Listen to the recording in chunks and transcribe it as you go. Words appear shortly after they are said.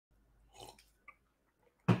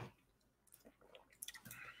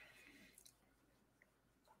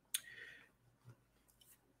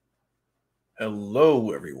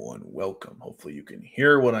Hello, everyone. Welcome. Hopefully, you can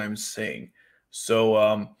hear what I'm saying.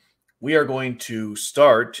 So, we are going to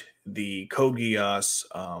start the Kogias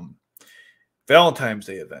Valentine's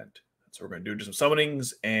Day event. So, we're going to do some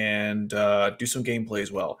summonings and do some gameplay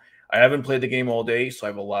as well. I haven't played the game all day, so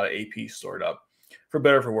I have a lot of AP stored up, for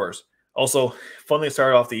better or for worse. Also, funnily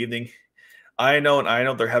started off the evening. I know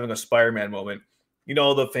they're having a Spider-Man moment. You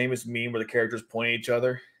know the famous meme where the characters point at each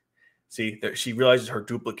other? See, she realizes her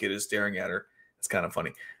duplicate is staring at her. It's kind of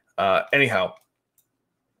funny. Anyhow,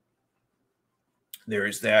 there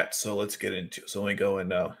is that. So let's get into it. So let me go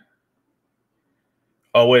and oh,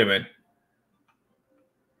 wait a minute.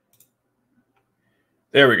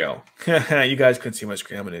 There we go. You guys couldn't see my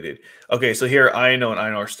screen. I'm an idiot. Okay, so here I know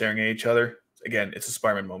are staring at each other. Again, it's a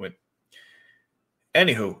Spider-Man moment.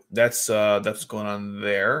 Anywho, that's what's going on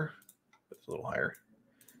there. It's a little higher.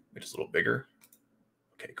 It's a little bigger.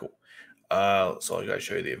 Okay, cool. So I'll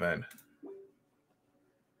show you the event.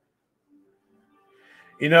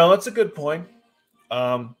 You know, that's a good point.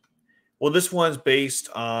 Well, this one's based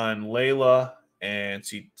on Layla and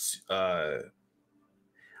I'm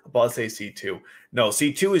about to say C2. No,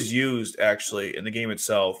 C2 is used actually in the game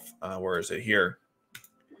itself. Where is it here?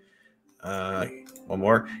 One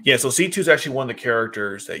more. Yeah, so C2 is actually one of the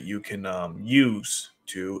characters that you can use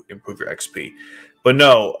to improve your XP. But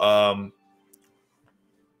no,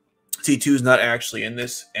 C2 is not actually in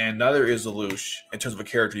this, and neither is Lelouch in terms of a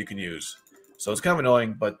character you can use. So it's kind of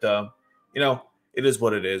annoying, but you know, it is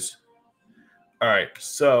what it is. All right,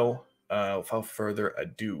 so without further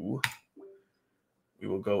ado, we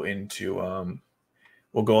will go into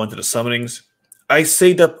the summonings. I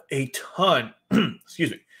saved up a ton.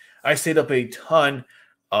 Excuse me. I saved up a ton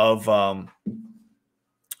of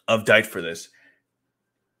dice for this.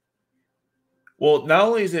 Well, not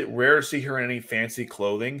only is it rare to see her in any fancy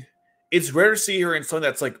clothing, it's rare to see her in something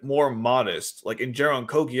that's like more modest. Like in general, in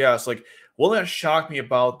Kogias, like one that shocked me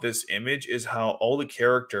about this image is how all the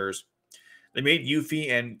characters, they made Yuffie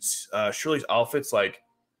and Shirley's outfits like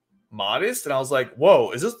modest, and I was like,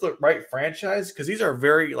 whoa, is this the right franchise? Because these are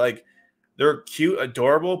very like, they're cute,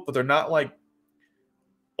 adorable, but they're not like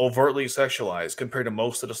overtly sexualized compared to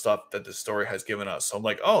most of the stuff that the story has given us. So I'm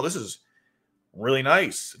like, oh, this is really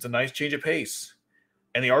nice. It's a nice change of pace,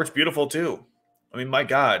 and the art's beautiful too. I mean, my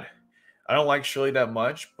God, I don't like Shirley that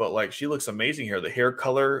much, but like she looks amazing here. The hair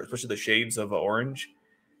color, especially the shades of orange,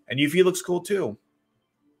 and Yuffie looks cool too.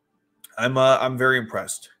 I'm very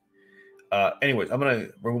impressed. Anyways, I'm gonna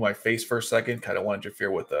remove my face for a second. Kind of want to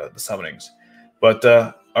interfere with the summonings, but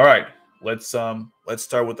all right, let's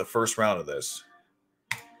start with the first round of this.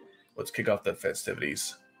 Let's kick off the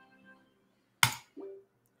festivities.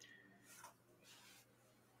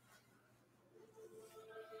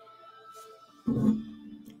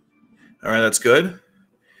 All right, that's good.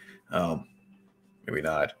 Maybe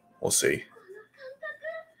not. We'll see.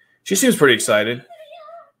 She seems pretty excited.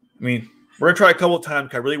 I mean, we're gonna try a couple of times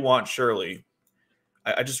because I really want Shirley.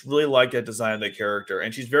 I just really like that design of the character,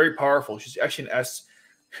 and she's very powerful. She's actually an S.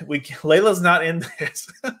 Layla's not in this.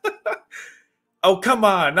 Oh, come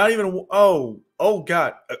on! Not even. Oh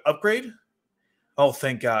God! Upgrade? Oh,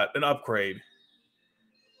 thank God! An upgrade.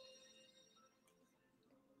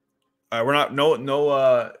 All right, we're not no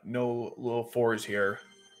little fours here.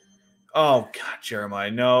 Oh God,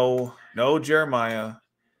 Jeremiah, no, Jeremiah,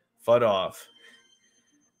 fud off.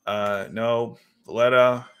 No,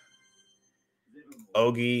 Valletta,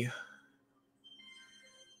 Ogie,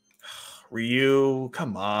 Ryu,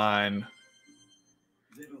 come on,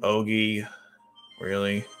 Ogie,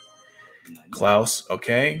 really, Klaus,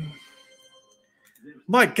 okay.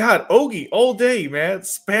 My God, Ogie all day, man,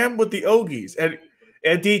 spam with the Ogies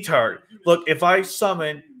and D-Tart. Look, if I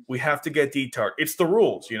summon, we have to get D-Tart. It's the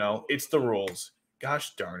rules, you know. It's the rules.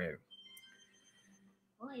 Gosh darn it.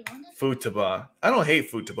 Futaba. I don't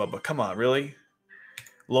hate Futaba, but come on, really?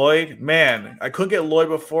 Lloyd? Man, I couldn't get Lloyd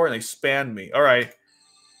before, and they spammed me. All right.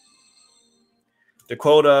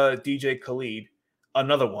 Dakota, DJ Khalid.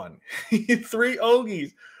 Another one. 3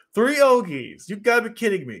 Ogies. 3 Ogies. You got to be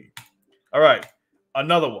kidding me. All right.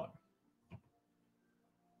 Another one.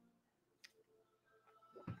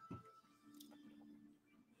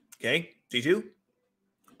 Okay, T2.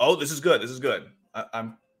 Oh, this is good. This is good.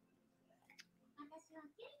 I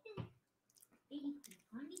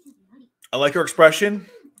like her expression.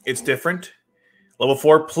 It's different. Level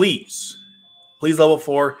 4, please. Please, level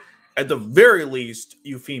 4. At the very least,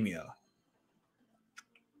 Euphemia.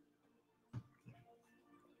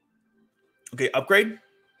 Okay, upgrade.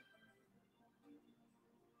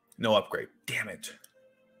 No upgrade. Damn it.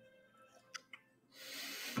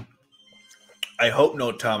 I hope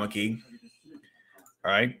no Tamaki.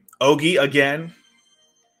 All right. Ogi again.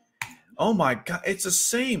 Oh my god, it's the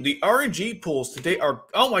same. The RNG pools today are,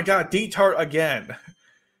 oh my god, D-Tart again.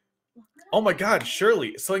 Oh my god, surely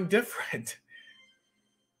it's something different.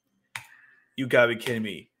 You gotta be kidding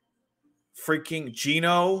me. Freaking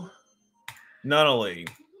Gino. Nunnally.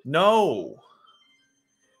 No.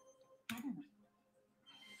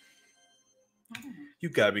 You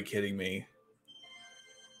gotta be kidding me.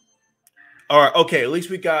 All right, okay, at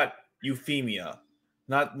least we got Euphemia.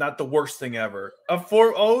 Not the worst thing ever. A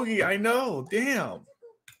 4 Ogie, I know. Damn.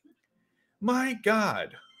 My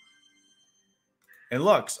god. And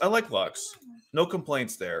Lux. I like Lux. No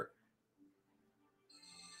complaints there.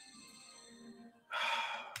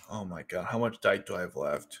 Oh my god. How much dice do I have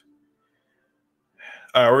left?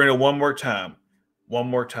 All right, we're going to one more time. One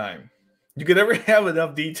more time. You could never have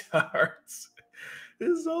enough D-Tarts. This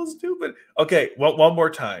is so stupid. Okay, one more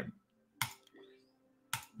time.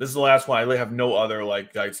 This is the last one. I really have no other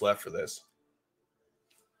like dice left for this.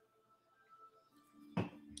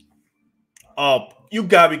 Oh, you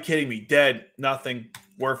gotta be kidding me. Dead. Nothing.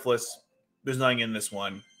 Worthless. There's nothing in this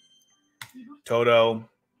one. Toto.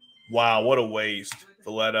 Wow, what a waste.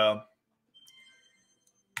 Valletta.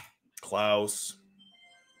 Klaus.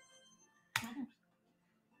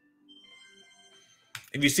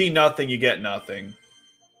 If you see nothing, you get nothing.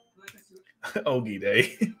 Ogie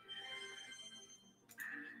Day.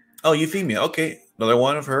 Oh, Euphemia. Okay. Another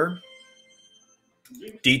one of her.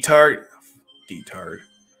 D-Tart. D-Tart.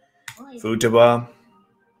 Futaba.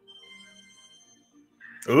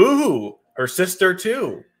 Ooh, her sister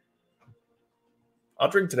too. I'll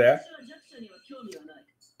drink to that.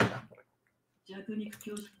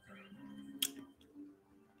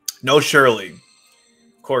 No Shirley.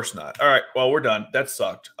 Of course not. All right, well, we're done. That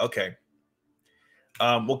sucked. Okay.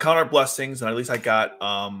 We'll count our blessings, and at least I got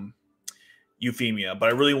Euphemia, but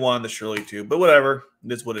I really wanted the Shirley too. But whatever.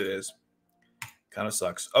 It is what it is. Kind of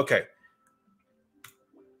sucks. Okay.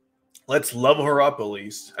 Let's level her up at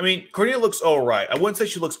least. I mean, Cornelia looks all right. I wouldn't say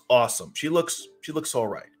she looks awesome. She looks all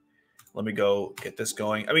right. Let me go get this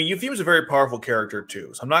going. I mean, Euphemia's a very powerful character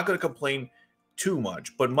too, so I'm not going to complain too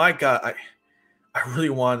much. But my God, I really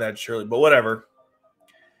wanted that Shirley, but whatever.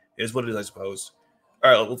 It is what it is, I suppose.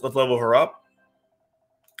 All right, let's level her up.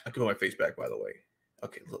 I can put my face back, by the way.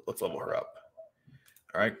 Okay, let's level her up.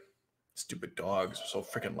 All right. Stupid dogs are so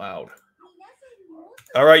freaking loud.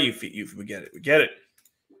 All right, we get it. We get it.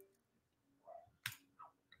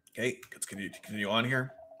 Okay, let's continue on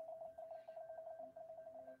here.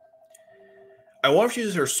 I wonder if she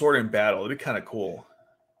uses her sword in battle. It'd be kind of cool.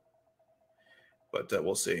 But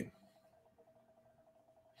we'll see.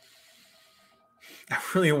 I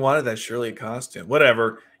really wanted that Shirley costume.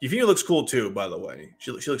 Whatever. Euphemia looks cool too, by the way.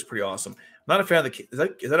 She looks pretty awesome. I'm not a fan of the...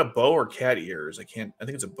 Is that a bow or cat ears? I think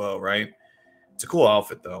it's a bow, right? It's a cool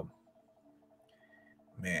outfit, though.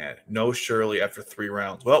 Man, no Shirley after 3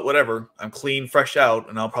 rounds. Well, whatever. I'm clean, fresh out,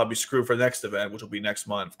 and I'll probably screw for the next event, which will be next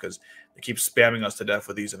month, because they keep spamming us to death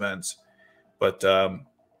with these events. But I'm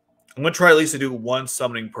going to try at least to do 1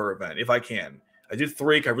 summoning per event, if I can. I did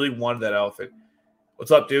 3, because I really wanted that outfit.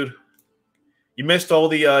 What's up, dude? You missed all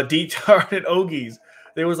the D-Tart and Ogies.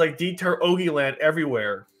 There was like D-Tart Ogie land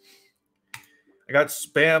everywhere. I got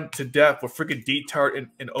spammed to death with freaking D-Tart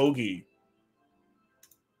and Ogie.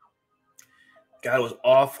 God, it was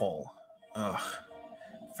awful. Ugh.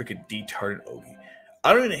 Freaking D-Tart and Ogie.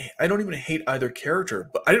 I don't even hate either character,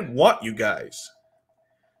 but I didn't want you guys.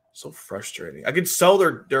 So frustrating. I could sell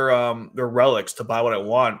their relics to buy what I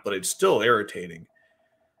want, but it's still irritating.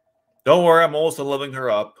 Don't worry, I'm almost leveling her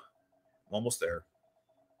up. I'm almost there.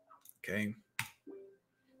 Okay.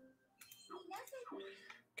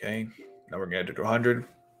 Okay. Now we're going to get to 100.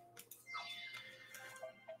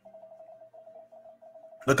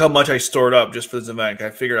 Look how much I stored up just for this event. I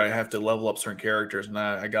figured I have to level up certain characters, and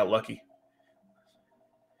I got lucky.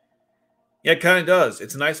 Yeah, it kind of does.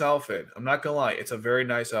 It's a nice outfit. I'm not going to lie. It's a very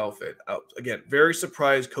nice outfit. Again, very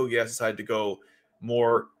surprised Kogias decided to go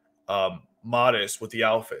more modest with the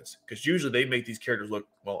outfits, because usually they make these characters look,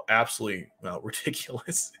 well, absolutely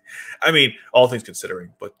ridiculous. I mean, all things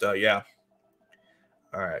considering. But, yeah.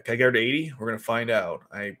 All right. Can I get her to 80? We're going to find out.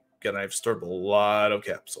 I've stored up a lot of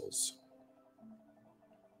capsules.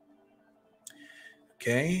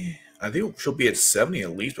 Okay. I think she'll be at 70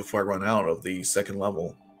 at least before I run out of the second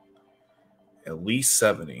level. At least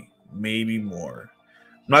 70. Maybe more.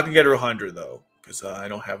 I'm not going to get her 100, though, because I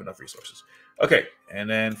don't have enough resources. Okay. And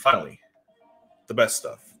then finally, the best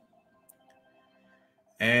stuff.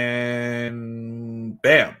 And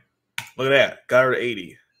bam. Look at that. Got her to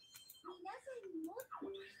 80.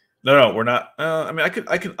 No, we're not. I mean,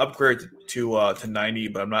 I can upgrade to 90,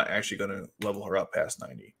 but I'm not actually going to level her up past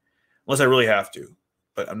 90. Unless I really have to,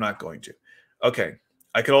 but I'm not going to. Okay.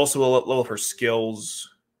 I could also level up her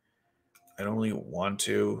skills. I don't really want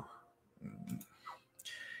to.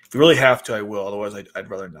 If you really have to, I will. Otherwise, I'd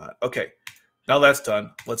rather not. Okay. Now that's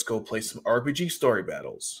done. Let's go play some RPG story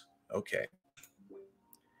battles. Okay.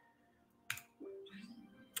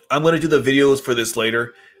 I'm going to do the videos for this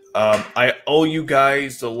later. I owe you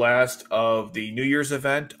guys the last of the New Year's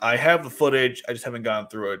event. I have the footage. I just haven't gone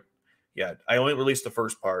through it yet. I only released the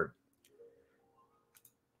first part.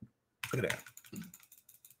 Look at that.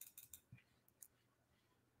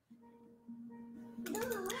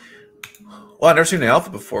 Well, I've never seen an alpha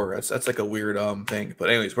before. That's like a weird thing. But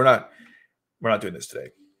anyways, we're not doing this today.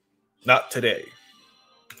 Not today.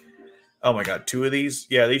 Oh my god, 2 of these?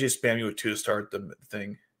 Yeah, they just spam you with 2 to start the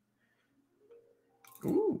thing.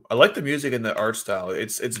 Ooh, I like the music and the art style.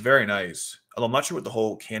 It's very nice. Although I'm not sure what the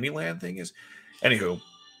whole Candyland thing is. Anywho.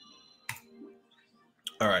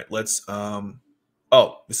 All right, let's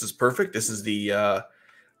oh, this is perfect. This is the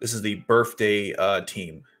birthday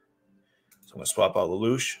team. So I'm gonna swap out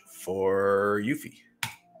Lelouch for Yuffie.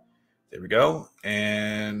 There we go.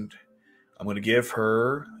 And I'm gonna give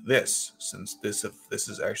her this, since this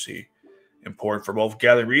is actually important for both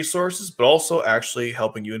gathering resources, but also actually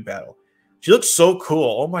helping you in battle. She looks so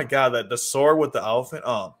cool. Oh my god, that the sword with the outfit.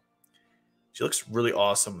 Oh, she looks really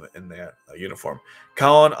awesome in that uniform.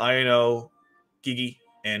 Colin, Ino, Gigi,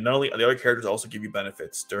 and not only the other characters also give you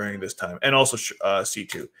benefits during this time, and also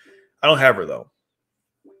C2. I don't have her though.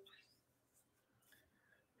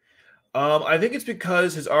 I think it's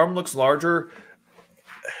because his arm looks larger.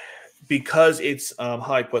 Because it's how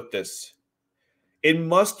I put this. It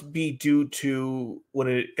must be due to when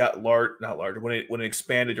it got not larger, when it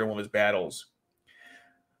expanded during one of his battles.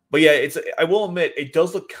 But yeah, I will admit it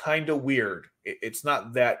does look kind of weird. It's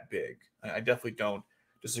not that big. I definitely don't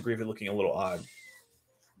disagree with it looking a little odd.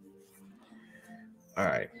 All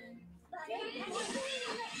right.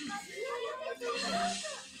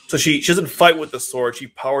 So she doesn't fight with the sword. She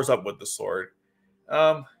powers up with the sword.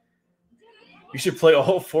 You should play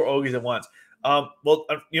all 4 Ogies at once. Well,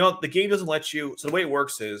 the game doesn't let you. So the way it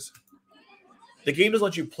works is the game doesn't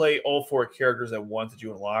let you play all 4 characters at once that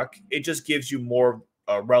you unlock. It just gives you more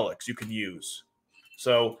relics you can use.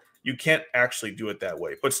 So you can't actually do it that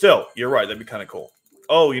way. But still, you're right. That'd be kind of cool.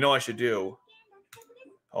 Oh, you know what I should do?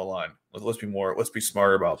 Hold on. Let's be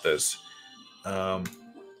smarter about this. Let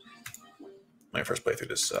me first play through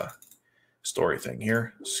this story thing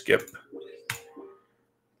here. Skip.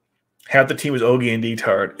 Half the team is Ogie and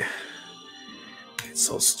D-Tard. It's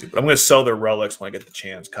so stupid. I'm going to sell their relics when I get the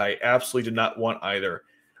chance. I absolutely do not want either.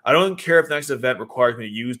 I don't care if the next event requires me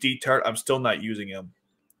to use D-Tard. I'm still not using him.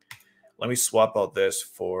 Let me swap out this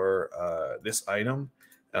for this item.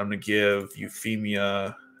 And I'm going to give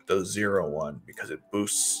Euphemia the 0 one because it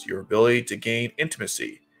boosts your ability to gain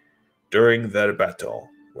intimacy during that battle.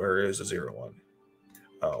 Where is the 0 one?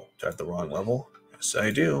 Oh, do I have the wrong level? Yes,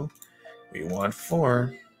 I do. We want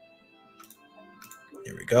 4.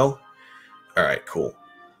 Here we go. All right, cool.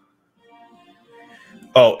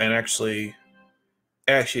 Oh, and actually,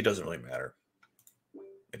 it doesn't really matter.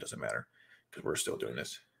 It doesn't matter because we're still doing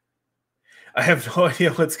this. I have no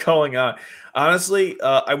idea what's going on. Honestly,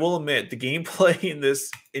 I will admit the gameplay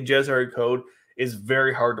in Jedi Code is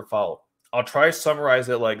very hard to follow. I'll try to summarize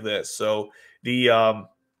it like this. So the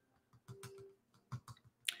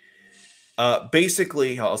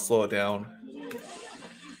basically, I'll slow it down.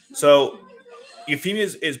 So Euphemia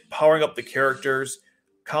is powering up the characters.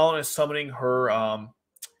 Colin is summoning her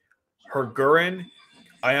her Gurren.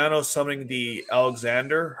 Ayano summoning the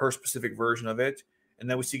Alexander, her specific version of it. And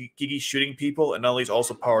then we see Gigi shooting people, and Nellie's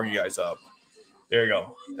also powering you guys up. There you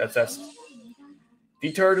go. That's.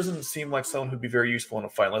 D-Tard doesn't seem like someone who'd be very useful in a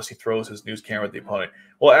fight unless he throws his news camera at the opponent.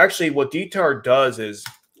 Well, actually, what D-Tard does is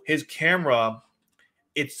his camera.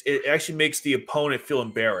 It actually makes the opponent feel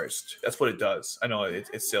embarrassed. That's what it does. I know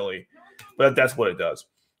it's silly, but that's what it does.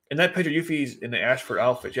 In that picture, Yuffie's in the Ashford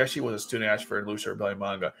outfit. She actually was a student at Ashford in Lucifer Rebellion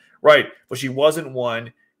manga. Right, but she wasn't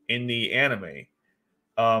one in the anime.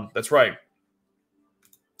 That's right.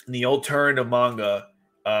 In the alternative manga,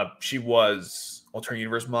 she was alternate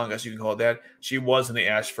universe manga, so you can call it that. She was in the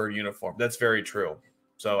Ashford uniform. That's very true.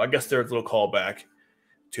 So I guess there's a little callback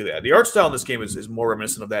to that. The art style in this game is more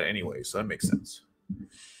reminiscent of that anyway, so that makes sense.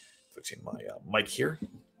 Fixing my mic here.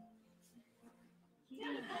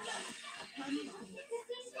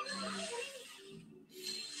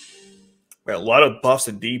 We got a lot of buffs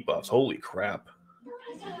and debuffs. Holy crap.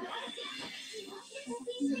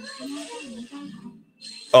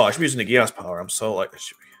 Oh, I should be using the Geass power. I'm so like I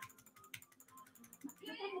should be.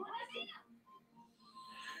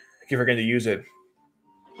 I keep forgetting to use it.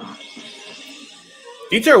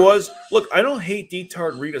 Dietar was look. I don't hate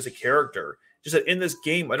Dietar Reed as a character. Just that in this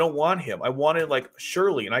game, I don't want him. I wanted like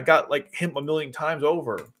Shirley, and I got like him a million times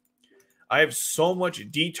over. I have so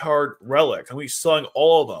much Dietar relic. I'm gonna be selling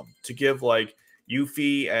all of them to give like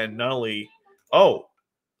Yuffie and Nunnally. Oh,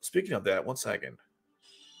 speaking of that, 1 second.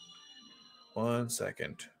 1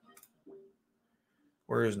 second.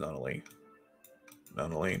 Where is Nunnally?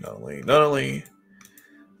 Nunnally.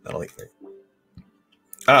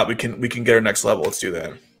 Ah, we can get her next level. Let's do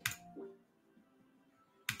that.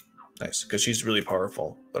 Nice, because she's really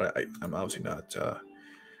powerful. But I'm obviously not.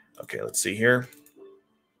 Okay, let's see here.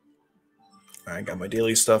 I got my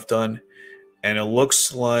daily stuff done, and it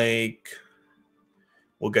looks like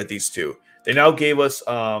we'll get these two. They now gave us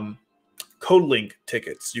code link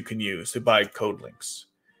tickets you can use to buy code links.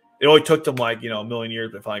 It only took them like a million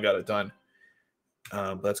years, but finally got it done.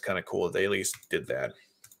 But that's kind of cool. They at least did that.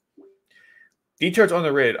 Dietar's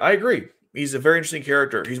underrated. I agree. He's a very interesting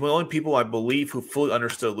character. He's one of the only people I believe who fully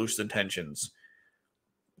understood Lucius' intentions.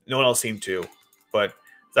 No one else seemed to, but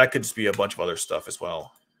that could just be a bunch of other stuff as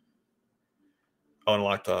well. Oh,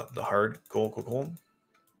 unlock the hard. Cool.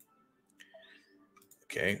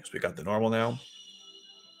 Okay, so we got the normal now.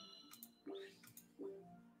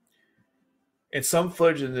 In some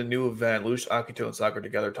footage in the new event, Lucius, Akito, and Sakura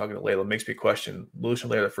together talking to Layla makes me question Lucius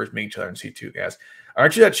and Layla first meeting each other in C2 gas.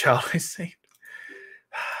 Aren't you that child I saved?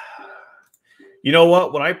 You know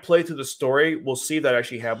what? When I play through the story, we'll see if that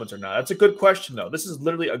actually happens or not. That's a good question, though. This is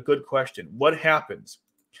literally a good question. What happens?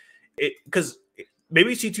 Because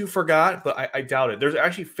maybe C2 forgot, but I doubt it. There's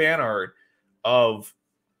actually fan art of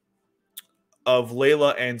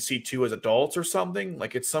Layla and C2 as adults or something.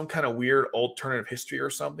 Like it's some kind of weird alternative history or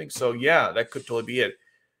something. So yeah, that could totally be it.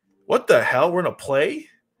 What the hell? We're gonna play?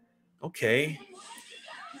 Okay.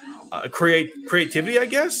 Creativity, I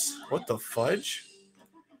guess? What the fudge?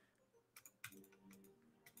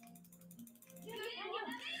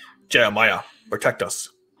 Jeremiah, protect us.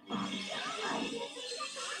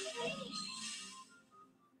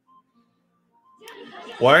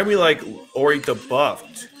 Why are we like already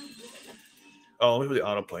debuffed? Oh, let me put the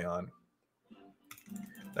autoplay on.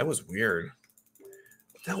 That was weird.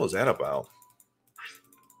 What the hell was that about?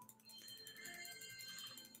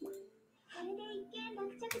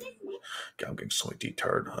 God, I'm getting so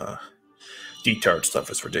detard. Detard stuff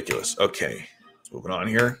is ridiculous. Okay, let's moving on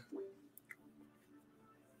here.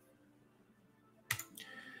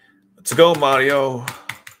 Let's go, Mario.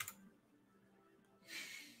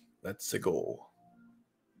 Let's go.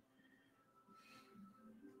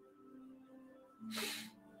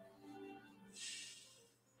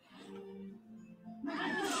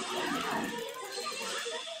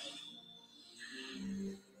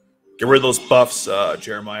 Get rid of those buffs,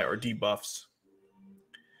 Jeremiah, or debuffs.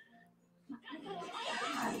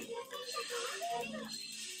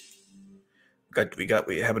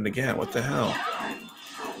 We happened again. What the hell?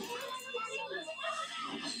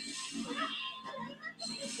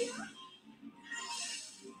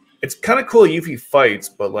 It's kind of cool Yuffie fights,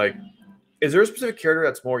 but like, is there a specific character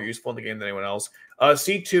that's more useful in the game than anyone else?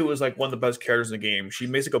 C2 is like one of the best characters in the game. She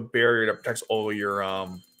makes like a barrier that protects all your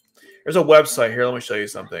There's a website here. Let me show you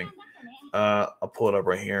something. I'll pull it up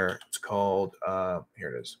right here. It's called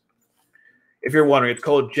here it is. If you're wondering, it's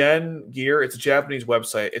called Gen Gear. It's a Japanese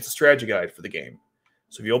website. It's a strategy guide for the game.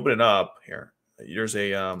 So if you open it up here, there's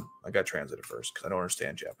a I got translated first because I don't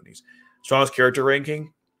understand Japanese. Strongest character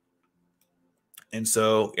ranking. And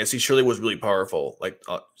so, yeah, see, Shirley was really powerful. Like,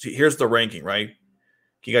 see, here's the ranking, right?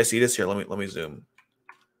 Can you guys see this here? Let me zoom.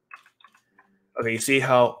 Okay, you see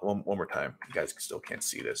how one more time. You guys still can't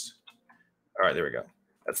see this. All right, there we go.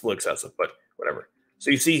 That's a little excessive, but whatever.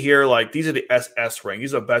 So you see here, like these are the SS rank.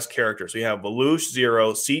 These are the best characters. So you have Lelouch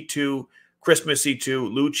 0, C2, Christmas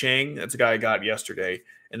C2, Liu Chang. That's a guy I got yesterday.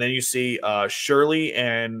 And then you see Shirley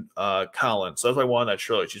and Colin. So that's why I wanted that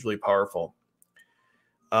Shirley. She's really powerful.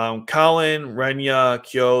 Colin, Renya,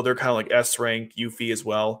 Kyo, they're kind of like S rank. Yuffie as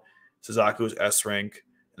well. Suzaku is S rank.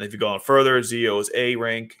 And if you go on further, Zio is A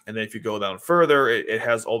rank. And then if you go down further, it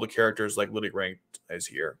has all the characters like literally ranked as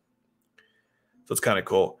here. So it's kind of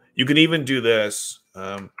cool. You can even do this.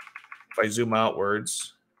 If I zoom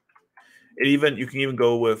outwards, you can even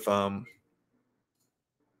go with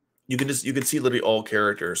you can see literally all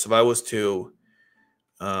characters. So if I was to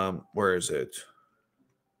where is it?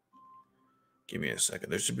 Give me a second.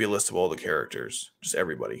 There should be a list of all the characters, just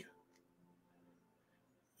everybody.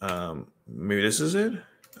 Maybe this is it.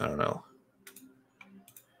 I don't know.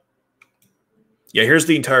 Yeah, here's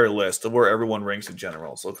the entire list of where everyone ranks in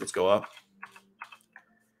general. So let's go up.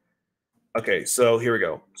 Okay, so here we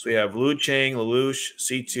go. So we have Liu Chang, Lelouch,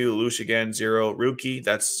 C2, Lelouch again, 0, Ruki.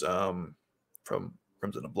 That's from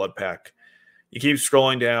Crimson and Blood Pack. You keep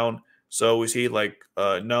scrolling down, so we see like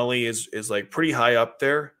Nully is like pretty high up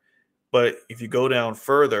there, but if you go down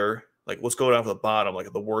further, like let's go down to the bottom,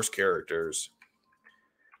 like the worst characters.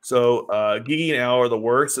 So Gigi and Al are the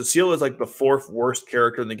worst. Cecile is like the fourth worst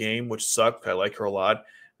character in the game, which sucked. I like her a lot.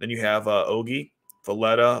 Then you have Ogi,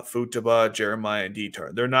 Valletta, Futaba, Jeremiah, and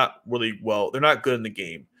Detar. They're not really well. They're not good in the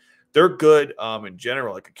game. They're good in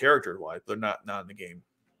general, like a character-wise. They're not in the game.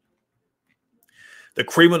 The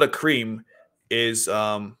cream of the cream is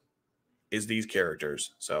these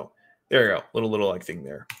characters. So there you go, little like thing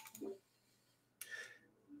there.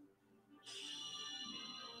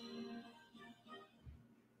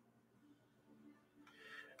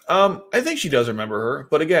 I think she does remember her,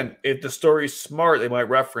 but again, if the story's smart, they might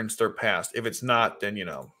reference their past. If it's not, then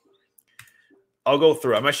I'll go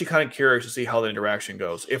through. I'm actually kind of curious to see how the interaction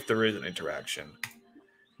goes, if there is an interaction.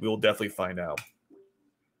 We will definitely find out.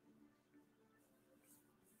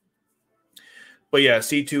 But yeah,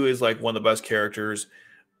 C2 is like one of the best characters.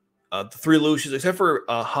 The three Lelouches, except for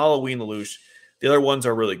Halloween Lelouch, the other ones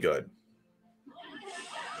are really good.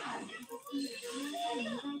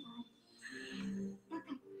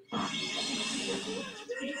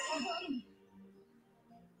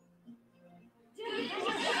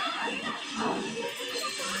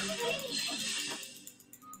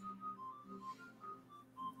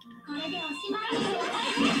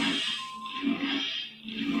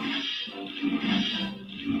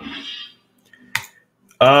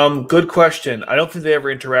 Good question. I don't think they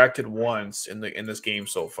ever interacted once in this game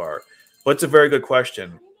so far, but it's a very good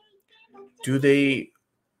question. Do they?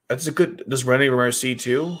 That's a good. Does Rennie remember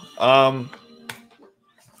C2?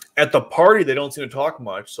 At the party, they don't seem to talk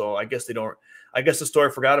much, so I guess they don't. I guess the story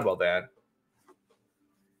forgot about that.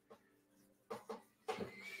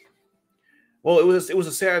 Well, it was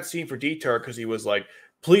a sad scene for Detar because he was like,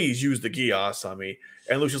 "Please use the Gios on me,"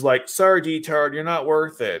 and Lucia's was like, "Sorry, Detar, you're not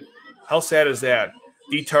worth it." How sad is that?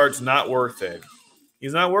 Detar's not worth it.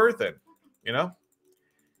 He's not worth it,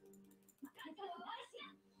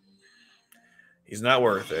 He's not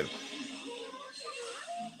worth it.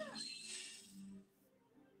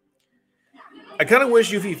 I kind of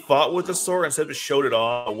wish if he fought with the sword instead of showed it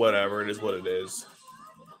off. Whatever, it is what it is.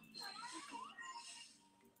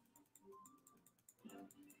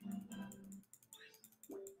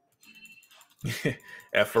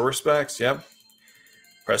 F for respects, yep.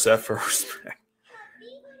 Press F for respect.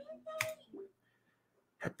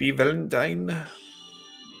 Happy Valentine.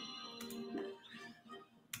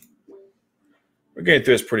 We're getting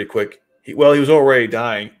through this pretty quick. He was already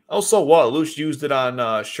dying. Oh, so what? Luce used it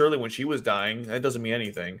on Shirley when she was dying. That doesn't mean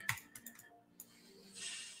anything.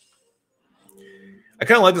 I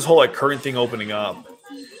kind of like this whole like current thing opening up.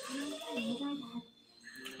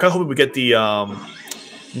 Kind of hoping we get the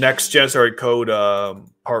next Janissary Code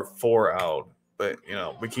Part 4 out, but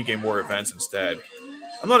we keep getting more events instead.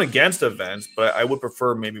 I'm not against events, but I would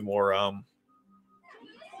prefer maybe more.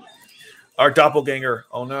 Our doppelganger.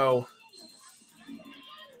 Oh no.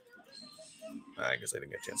 I guess I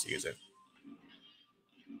didn't get a chance to use it.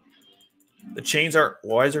 The chains are.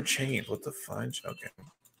 Why is there chains? What the fudge? Okay.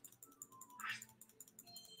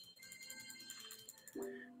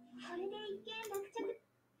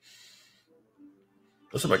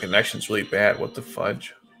 Looks like my connection's really bad. What the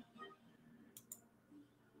fudge?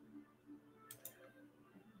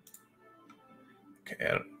 Okay,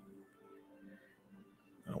 I don't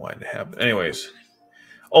know why it happened. Anyways.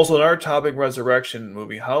 Also, in our topic, Resurrection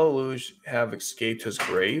movie, how Lelouch have escaped his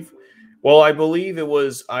grave? Well, I believe it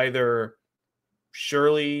was either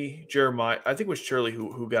Shirley, Jeremiah. I think it was Shirley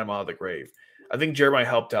who got him out of the grave. I think Jeremiah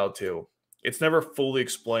helped out too. It's never fully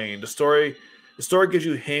explained. The story gives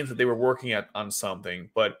you hints that they were working on something,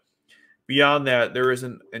 but beyond that, there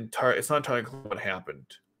isn't it's not entirely clear what happened.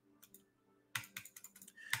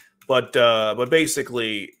 But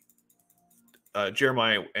basically,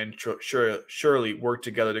 Jeremiah and Shirley worked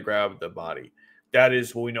together to grab the body. That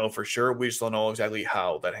is what we know for sure. We just don't know exactly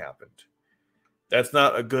how that happened. That's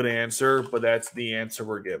not a good answer, but that's the answer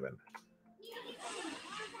we're given.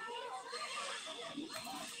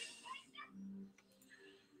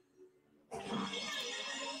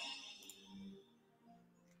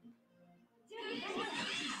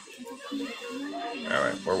 All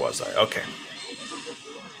right, where was I? Okay.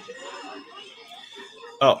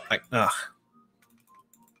 Oh,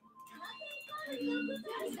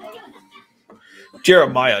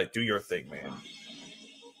 Jeremiah, do your thing, man.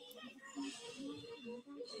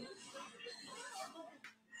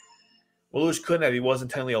 Well, Lelouch couldn't have. He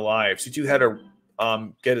wasn't technically alive. C2 had to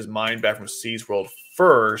get his mind back from C's world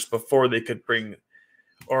first before they could bring...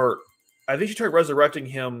 Or I think she tried resurrecting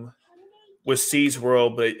him with C's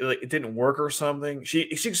world, but it didn't work or something. She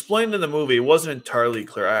explained in the movie. It wasn't entirely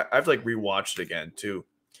clear. I have to like rewatch it again to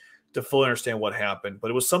fully understand what happened. But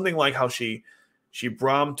it was something like how she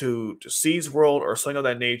brought him to C's world or something of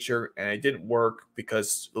that nature, and it didn't work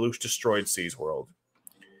because Lelouch destroyed C's world,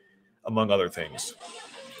 among other things.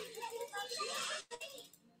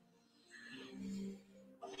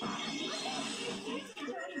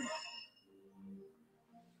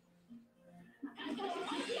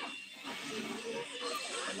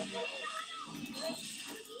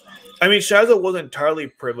 I mean, Shazo wasn't entirely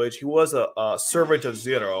privileged. He was a servant of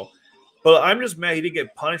Zero, but I'm just mad he didn't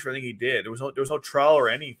get punished for anything he did. There was no trial or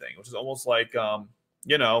anything, which is almost like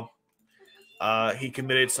you know, he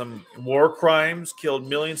committed some war crimes, killed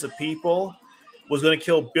millions of people, was going to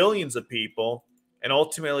kill billions of people, and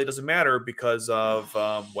ultimately it doesn't matter because of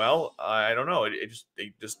well, I don't know.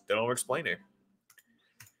 They don't explain it.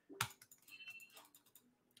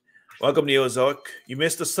 Welcome, Neozoic. You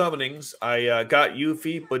missed the summonings. I got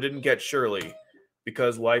Yuffie, but didn't get Shirley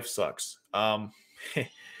because life sucks. It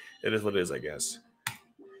is what it is, I guess.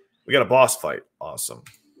 We got a boss fight. Awesome.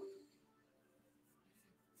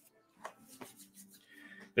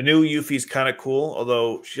 The new Yuffie's kind of cool,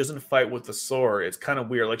 although she doesn't fight with the sword. It's kind of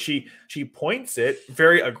weird. Like she points it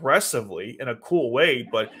very aggressively in a cool way,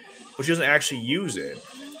 but she doesn't actually use it.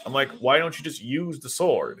 I'm like, why don't you just use the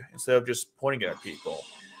sword instead of just pointing it at people?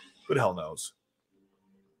 Who the hell knows?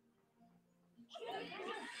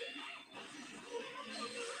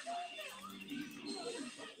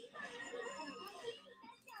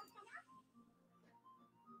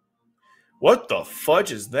 What the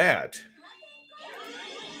fudge is that?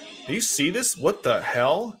 Do you see this? What the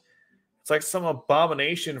hell? It's like some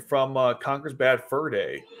abomination from Conker's Bad Fur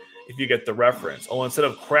Day, if you get the reference. Oh, instead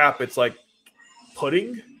of crap, it's like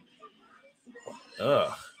pudding?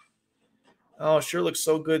 Ugh. Oh, it sure looks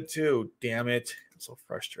so good, too. Damn it. I'm so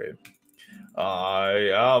frustrated.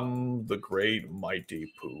 I am the great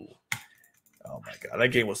mighty Pooh. Oh, my God. That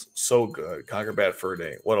game was so good. Conker Bad Fur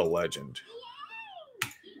Day. What a legend.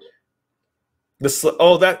 It's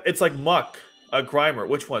like Muck. Grimer.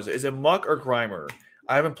 Which one is it? Is it Muck or Grimer?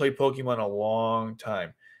 I haven't played Pokemon in a long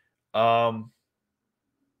time. I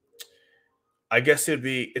guess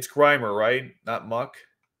it's Grimer, right? Not Muck.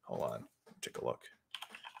 Hold on. Take a look.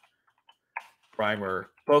 Grimer.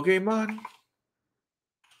 Pokemon?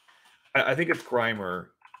 I think it's Grimer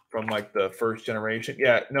from like the first generation.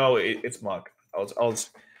 Yeah, no, it's Muck. I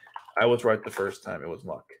was right the first time. It was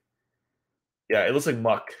Muck. Yeah, it looks like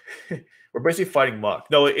Muck. We're basically fighting Muck.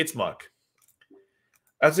 No, it's Muck.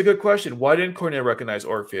 That's a good question. Why didn't Cornelia recognize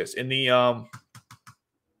Orpheus? In the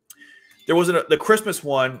there wasn't the Christmas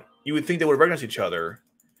one, you would think they would recognize each other.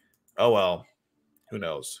 Oh well. Who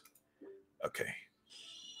knows? Okay.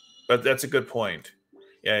 But that's a good point.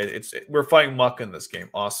 Yeah, we're fighting Muck in this game.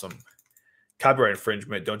 Awesome. Copyright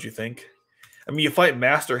infringement, don't you think? I mean, you fight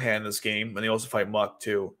Master Hand in this game, and they also fight Muck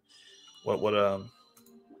too. Oh,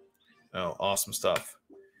 awesome stuff.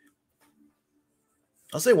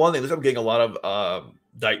 I'll say one thing. At least I'm getting a lot of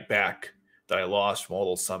Dike back that I lost from all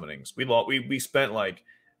those summonings. We spent like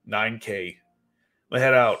 9K. I'm gonna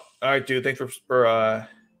head out. All right, dude. Thanks for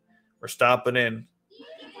stopping in.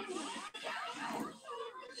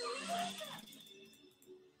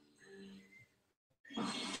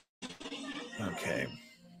 Okay.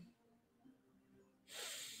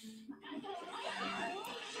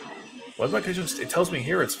 What my connection? It tells me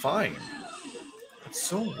here it's fine. It's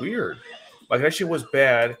so weird. My connection was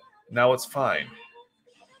bad. Now it's fine.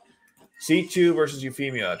 C2 versus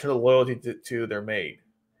Euphemia. Turn the loyalty to their mate.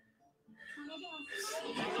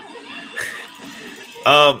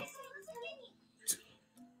 I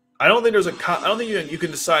don't think I don't think you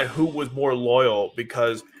can decide who was more loyal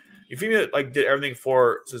because Euphemia like did everything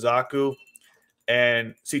for Suzaku,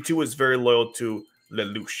 and C2 was very loyal to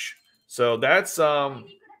Lelouch. So that's I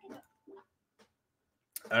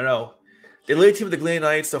don't know. They laid team with the Gleaming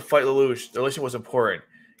Knights to fight Lelouch. The relation was important.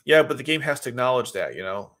 Yeah, but the game has to acknowledge that, you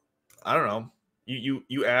know. I don't know.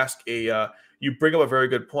 You ask you bring up a very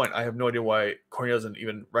good point. I have no idea why Cornelia doesn't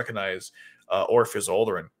even recognize Orpheus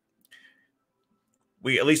Alderaan.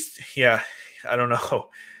 We at least, yeah, I don't know.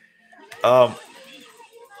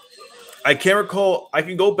 I can't recall. I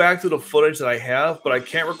can go back to the footage that I have, but I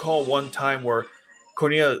can't recall one time where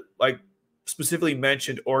Cornelia like specifically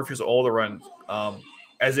mentioned Orpheus Alderaan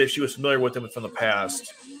as if she was familiar with him from the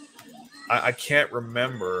past. I can't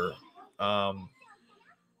remember.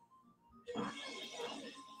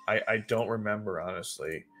 I don't remember,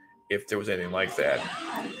 honestly, if there was anything like that.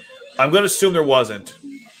 I'm going to assume there wasn't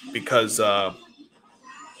because,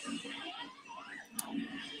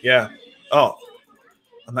 yeah. Oh,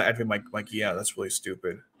 I'm not activating my yeah, that's really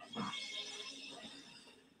stupid.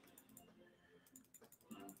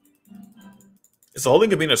 Is the whole thing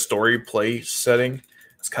gonna be in a story play setting?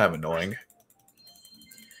 It's kind of annoying.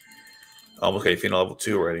 Almost got Athena level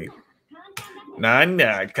 2 already. Nah,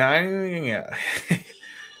 kinda.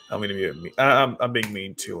 I'm gonna be mean. I'm being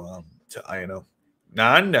mean to Ino.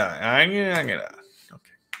 Nah. Okay.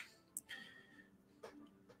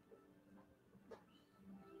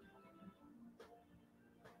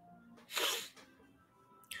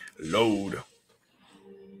 Load.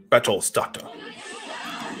 Battle starter.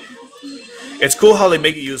 It's cool how they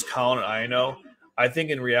make it use Colin and Ino. I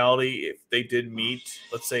think in reality, if they did meet,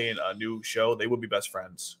 let's say in a new show, they would be best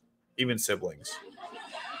friends, even siblings.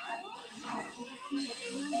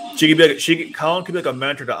 Colin could be like a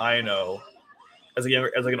mentor to Ino as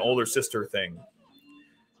like an older sister thing.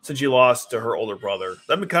 Since she lost to her older brother,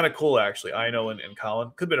 that'd be kind of cool actually. Ino and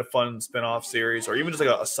Colin could have been a fun spin-off series, or even just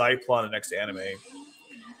like a side plot in the next anime.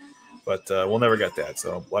 But we'll never get that,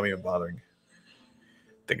 so why am I even bothering?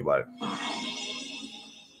 Think about it.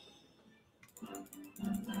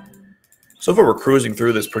 So far, we're cruising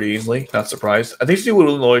through this pretty easily. Not surprised. I think she would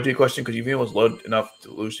have loyalty question because Yuvina was low enough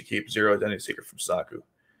to lose to keep Zero Identity Secret from Saku.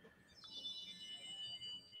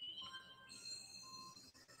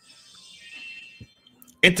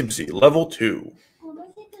 Intimacy, level 2.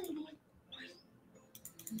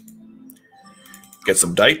 Get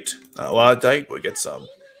some dite. Not a lot of dite, but get some.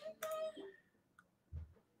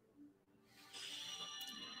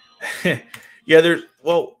 Yeah,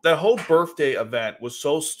 that whole birthday event was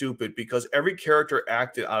so stupid because every character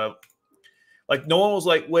acted out of, like, no one was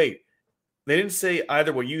like, wait, they didn't say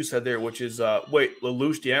either what you said there, which is, wait,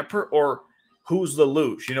 Lelouch the Emperor or who's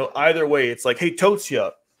Lelouch? You know, either way, it's like, hey,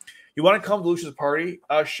 Totsuya, you want to come to Lelouch's party?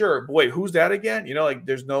 Sure, but wait, who's that again? You know, like,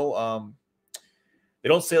 there's no, they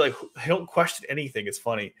don't say, like, they don't question anything. It's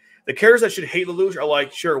funny. The characters that should hate Lelouch are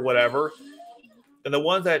like, sure, whatever. And the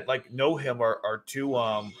ones that, like, know him are too,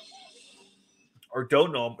 or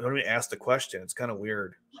don't know him, don't even ask the question. It's kind of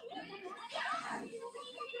weird.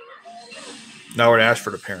 Now we're in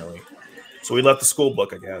Ashford, apparently. So we left the school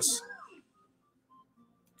book, I guess.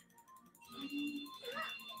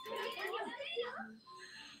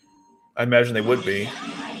 I imagine they would be.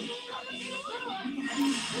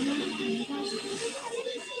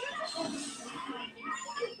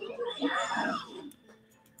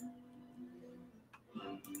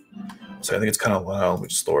 So I think it's kind of loud. Let me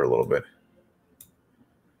just lower it a little bit.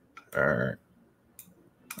 All right.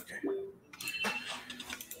 Okay.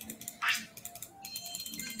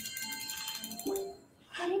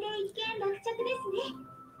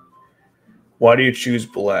 Why do you choose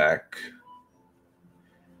black?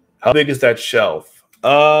 How big is that shelf?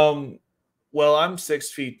 Well, I'm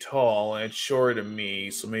 6 feet tall and it's shorter than me,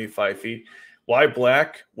 so maybe 5 feet. Why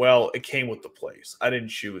black? Well, it came with the place. I didn't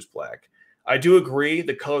choose black. I do agree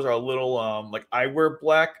the colors are a little like I wear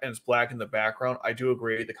black and it's black in the background. I do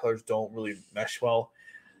agree the colors don't really mesh well.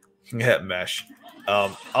 Yeah, mesh.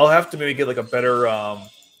 I'll have to maybe get like a better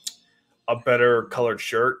colored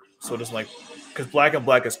shirt so it doesn't like, because black and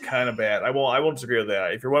black is kind of bad. I won't disagree with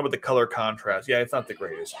that. If you're one with the color contrast, yeah, it's not the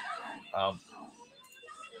greatest. How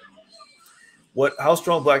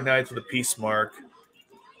strong Black Knights with a peace mark?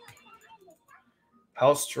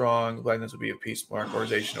 How strong Black Knights would be a peace mark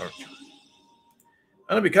organization or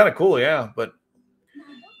that'd be kind of cool, yeah. But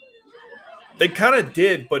they kind of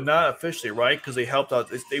did, but not officially, right? Because they helped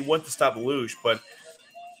out. They went to stop Lelouch, but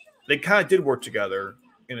they kind of did work together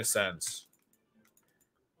in a sense.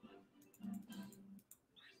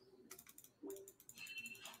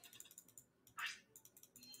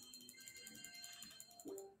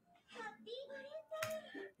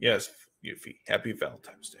 Yes, Yuffie. Happy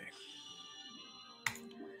Valentine's Day.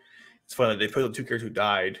 It's funny that they put the two characters who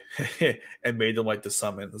died and made them like the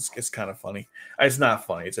summon. It's kind of funny. It's not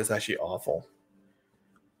funny. It's actually awful.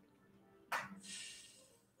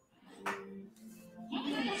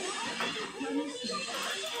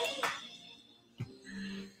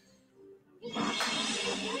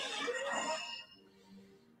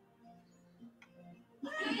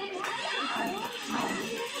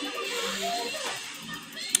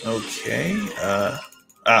 Okay.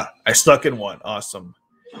 I stuck in one. Awesome.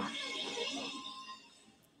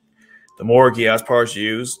 The more gas powers you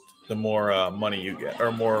use, the more money you get,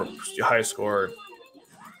 or more high score.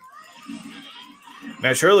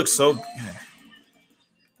 Man, it sure looks so.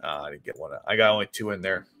 I didn't get one. I got only 2 in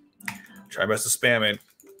there. Try my best to spam it.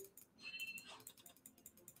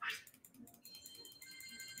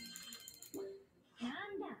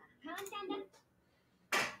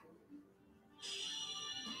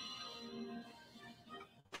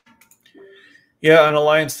 Yeah, an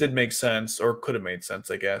alliance did make sense, or could have made sense,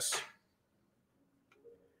 I guess.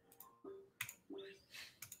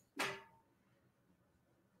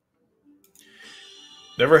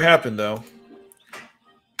 Never happened, though.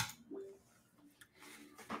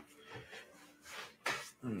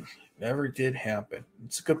 Never did happen.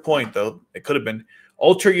 It's a good point, though. It could have been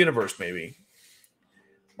Ultra Universe, maybe.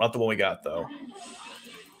 Not the one we got, though.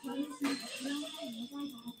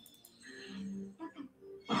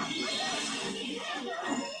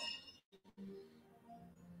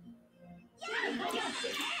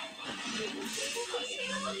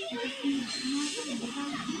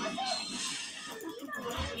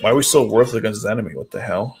 Why are we so worthless against his enemy? What the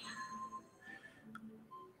hell?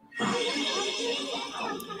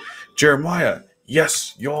 Jeremiah,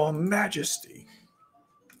 yes, your majesty.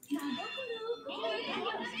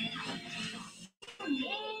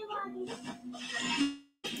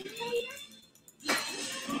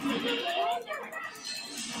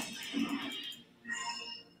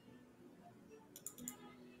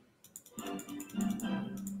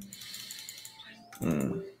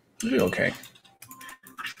 Okay.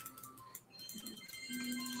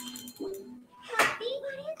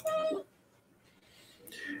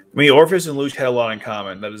 I mean, Orpheus and Luke had a lot in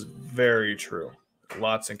common. That is very true.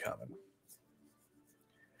 Lots in common.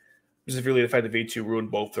 Specifically, the fact that V2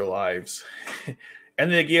 ruined both their lives.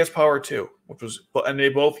 And the Gias power, too. And they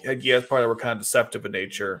both had Gias power that were kind of deceptive in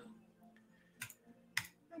nature.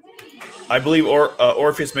 I believe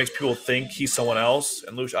Orpheus makes people think he's someone else,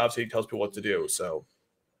 and Luke obviously tells people what to do, so...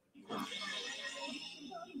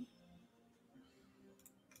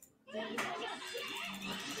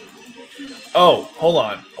 Oh, hold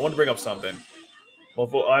on. I want to bring up something. Well,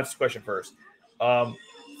 I'll answer the question first.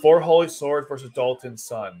 Four Holy Swords versus Dalton's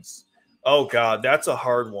Sons. Oh, God, that's a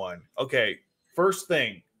hard one. Okay, first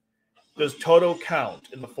thing. Does Toto count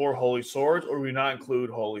in the Four Holy Swords, or do we not include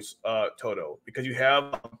Toto? Because you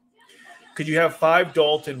have 5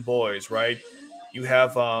 Dalton boys, right? You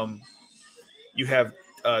have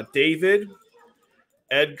David,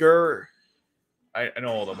 Edgar. I know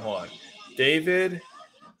all of them. Hold on. David,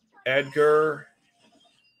 Edgar,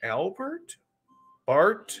 Albert,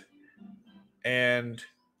 Bart, and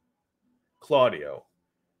Claudio.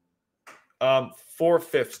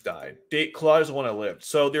 4/5 died. Claudio's the one that lived.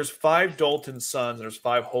 So there's 5 Dalton sons and there's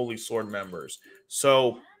 5 Holy Sword members.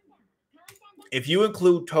 So if you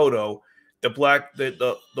include Toto,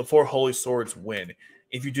 the 4 Holy Swords win.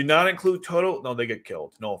 If you do not include Toto, no, they get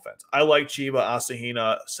killed. No offense. I like Chiba,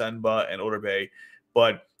 Asahina, Senba, and Odabe,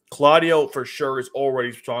 but Claudio for sure is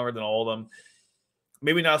already stronger than all of them.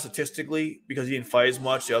 Maybe not statistically because he didn't fight as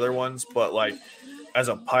much the other ones, but like as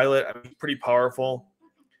a pilot, I mean, pretty powerful.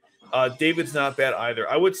 David's not bad either.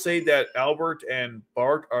 I would say that Albert and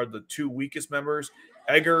Bart are the 2 weakest members.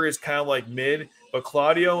 Edgar is kind of like mid, but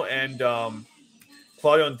Claudio and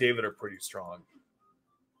David are pretty strong.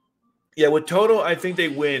 Yeah, with Toto, I think they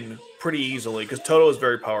win pretty easily because Toto is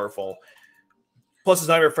very powerful. Plus, his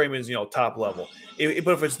nightmare frame is top level.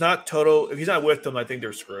 But if it's not Toto, if he's not with them, I think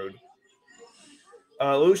they're screwed.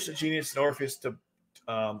 Lush, Genius, and Orpheus to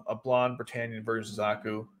a blonde Britannian version of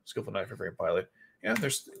Zaku, skillful knife frame pilot. Yeah,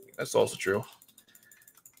 that's also true.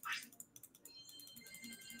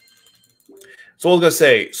 So I was gonna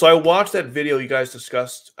say, so I watched that video you guys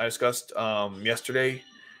discussed. I discussed yesterday.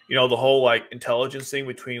 The whole like intelligence thing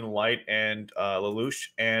between Light and Lelouch,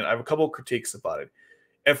 and I have a couple of critiques about it.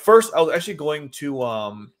 At first, I was actually going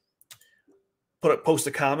to post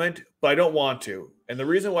a comment, but I don't want to. And the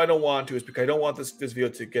reason why I don't want to is because I don't want this video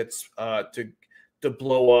to get to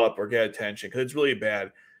blow up or get attention because it's really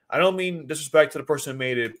bad. I don't mean disrespect to the person who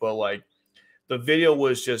made it, but like the video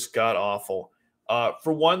was just god awful.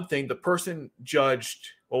 For one thing, the person judged,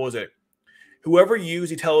 what was it? Whoever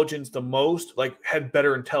used intelligence the most, like, had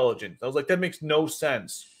better intelligence. I was like, that makes no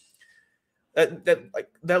sense.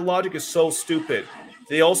 That logic is so stupid.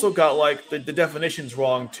 They also got like the definitions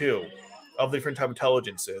wrong too of the different type of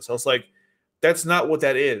intelligences. I was like, that's not what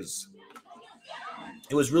that is.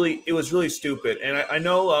 It was really stupid. And I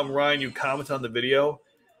know Ryan, you commented on the video,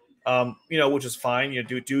 which is fine.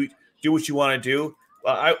 Do what you want to do.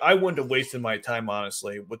 I wouldn't have wasted my time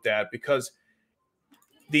honestly with that because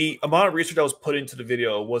the amount of research that was put into the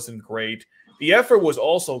video wasn't great. The effort was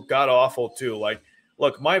also god awful too. Like,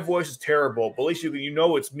 look, my voice is terrible, but at least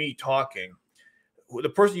it's me talking. The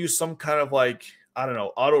person used some kind of like, I don't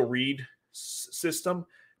know, auto read system,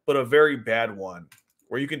 but a very bad one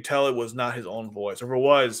where you can tell it was not his own voice. Or if it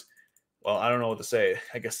was, well, I don't know what to say.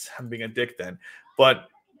 I guess I'm being a dick then. But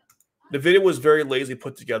the video was very lazily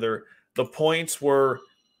put together. The points were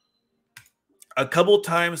a couple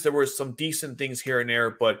times there were some decent things here and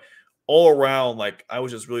there, but all around, like, I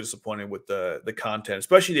was just really disappointed with the content,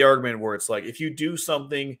 especially the argument where it's like, if you do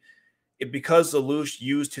something, because Lelouch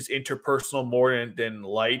used his interpersonal more than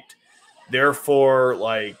Light, therefore,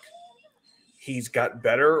 like, he's got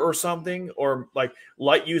better or something, or like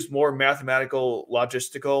Light used more mathematical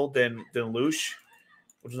logistical than Lelouch,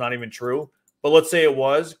 which is not even true. But let's say it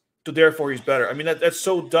was, so therefore he's better. I mean, that's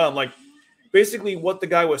so dumb. Like, basically what the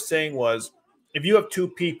guy was saying was, if you have two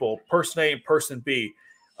people, person A and person B,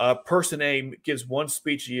 person A gives one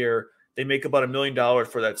speech a year, they make about $1 million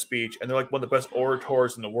for that speech, and they're like one of the best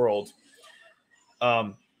orators in the world.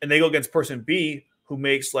 And they go against person B, who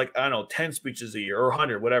makes, like, I don't know, 10 speeches a year or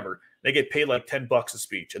 100, whatever. They get paid like $10 a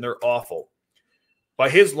speech, and they're awful. By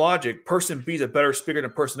his logic, person B is a better speaker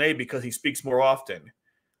than person A because he speaks more often.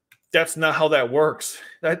 That's not how that works.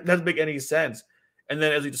 That doesn't make any sense. And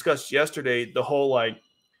then, as we discussed yesterday, the whole, like,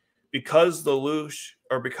 because Lelouch,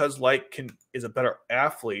 or because Light is a better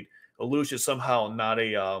athlete, Lelouch is somehow not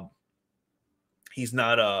a he's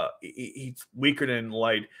weaker than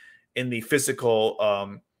Light in the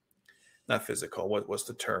physical, not physical. What's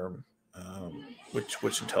the term? Which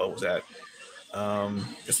intel was that?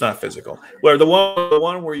 It's not physical. Where the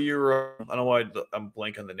one where you're, I don't know why I'm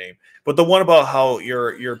blank on the name, but the one about how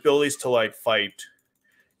your abilities to, like, fight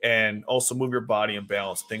and also move your body and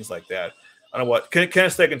balance, things like that. I don't know what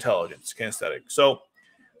kinesthetic intelligence, kinesthetic. So,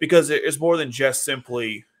 because it's more than just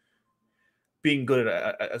simply being good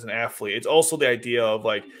as an athlete, it's also the idea of,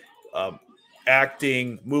 like,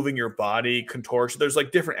 acting, moving your body, contortion. There's,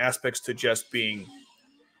 like, different aspects to just being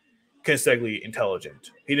kinesthetically intelligent.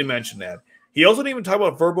 He didn't mention that. He also didn't even talk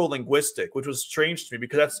about verbal linguistic, which was strange to me,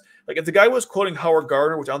 because that's, like, if the guy was quoting Howard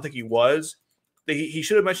Gardner, which I don't think he was, he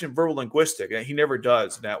should have mentioned verbal linguistic, and he never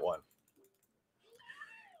does in that one.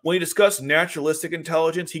 When he discussed naturalistic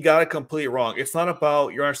intelligence, he got it completely wrong. It's not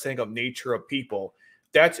about your understanding of nature of people.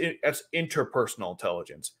 That's interpersonal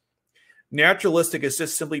intelligence. Naturalistic is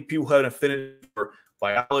just simply people who have an affinity for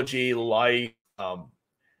biology, life,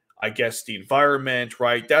 I guess the environment,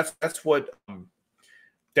 right? That's what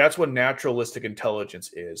naturalistic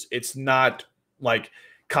intelligence is. It's not like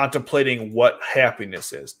contemplating what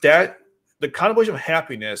happiness is. That the contemplation of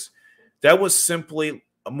happiness, that was simply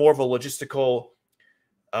more of a logistical,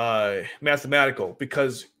 mathematical,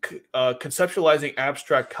 because conceptualizing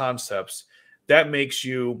abstract concepts, that makes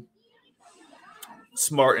you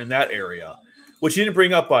smart in that area, which he didn't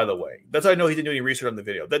bring up, by the way. That's why I know he didn't do any research on the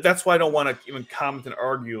video. That's why I don't want to even comment and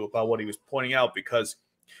argue about what he was pointing out, because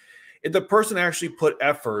if the person actually put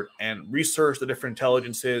effort and researched the different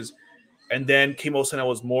intelligences and then came out and I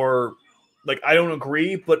was more like, I don't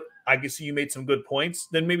agree, but I can see you made some good points,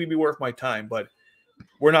 then maybe it'd be worth my time. But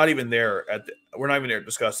we're not even there we're not even there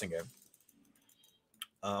discussing it.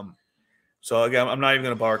 So again, I'm not even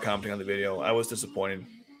going to bother commenting on the video. I was disappointed.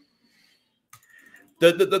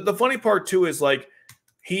 The funny part too is, like,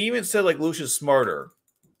 he even said, like, Lucius is smarter,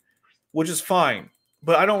 which is fine,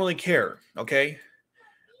 but I don't really care. Okay,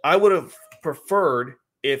 I would have preferred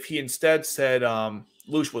if he instead said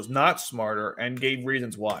Lucius was not smarter and gave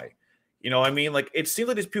reasons why. You know what I mean? Like, it seems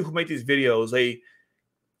like these people who make these videos,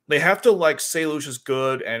 they have to, like, say Lucius is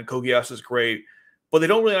good and Kogias is great, but they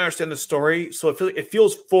don't really understand the story, so it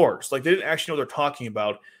feels forced. Like, they didn't actually know what they're talking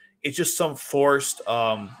about. It's just some forced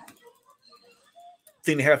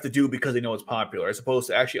thing they have to do because they know it's popular, as opposed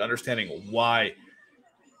to actually understanding why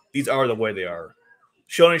these are the way they are.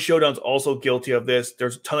 Shonen Showdown's also guilty of this.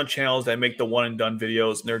 There's a ton of channels that make the one and done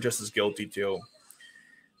videos, and they're just as guilty too.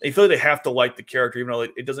 They feel like they have to like the character, even though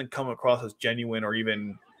it doesn't come across as genuine or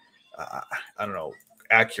even, I don't know,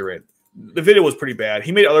 accurate. The video was pretty bad.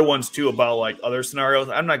 He made other ones too about, like, other scenarios.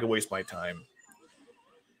 I'm not gonna waste my time.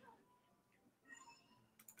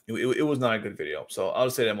 It was not a good video, so I'll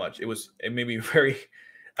just say that much. It made me very.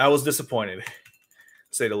 I was disappointed, to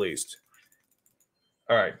say the least.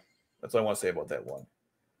 All right, that's what I want to say about that one.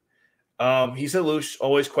 He said Lucius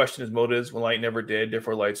always questioned his motives when Light never did.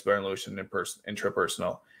 Therefore, Light's better than Lucius in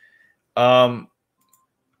intrapersonal. No,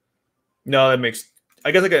 that makes.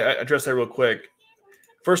 I guess I can address that real quick.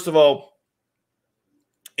 First of all,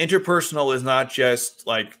 interpersonal is not just,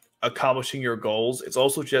 like, accomplishing your goals. It's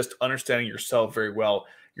also just understanding yourself very well,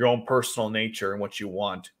 your own personal nature and what you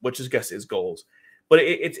want, which I guess is goals. But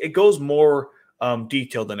it goes more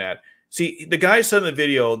detailed than that. See, the guy said in the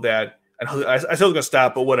video that, I said I was going to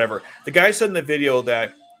stop, but whatever. The guy said in the video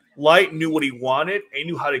that Light knew what he wanted and he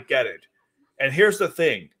knew how to get it. And here's the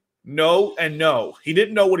thing. No and no. He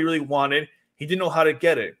didn't know what he really wanted. He didn't know how to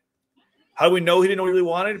get it. How do we know he didn't know what he really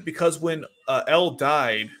wanted? Because when L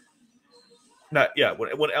died,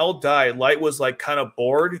 when L died, Light was, like, kind of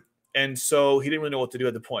bored, and so he didn't really know what to do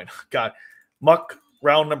at the point. God, Muck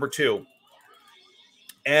round number 2.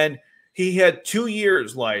 And he had 2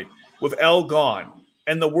 years, like, with L gone,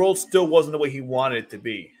 and the world still wasn't the way he wanted it to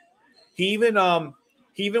be. He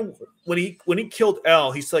even when he killed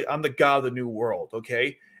L, he's like, I'm the god of the new world,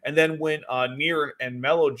 okay? And then when Nier and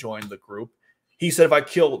Mello joined the group, he said, if I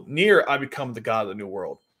kill Nier, I become the god of the new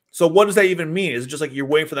world. So what does that even mean? Is it just like you're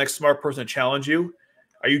waiting for the next smart person to challenge you?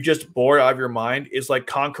 Are you just bored out of your mind? Is like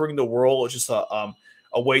conquering the world just a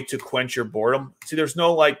way to quench your boredom? See, there's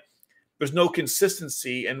no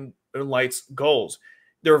consistency in Light's goals.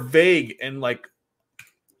 They're vague and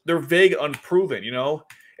unproven. You know,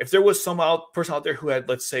 if there was some person out there who had,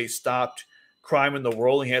 let's say, stopped crime in the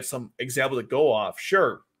world and he had some example to go off,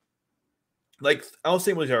 sure. Like I was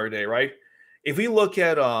saying with the other day, right? If we look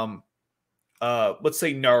at let's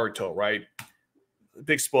say Naruto, right?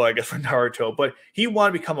 Big spoiler, I guess, for Naruto, but he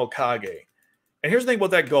wanted to become Hokage. And here's the thing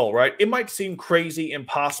about that goal, right? It might seem crazy,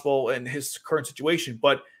 impossible in his current situation,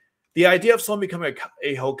 but the idea of someone becoming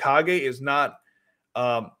a Hokage is not,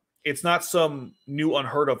 it's not some new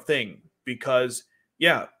unheard of thing because,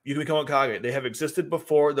 yeah, you can become Hokage. They have existed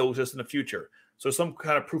before, they'll exist in the future. So some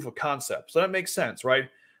kind of proof of concept. So that makes sense, right?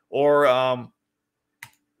 Or let's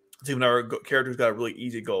see, another character who's got a really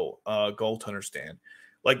easy goal to understand.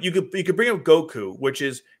 Like you could bring up Goku, which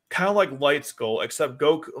is kind of like Light's goal, except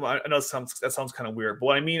Goku. I know that sounds kind of weird, but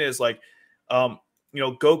what I mean is like,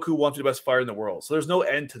 Goku wants to be the best fighter in the world, so there's no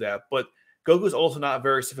end to that. But Goku is also not a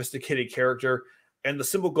very sophisticated character, and the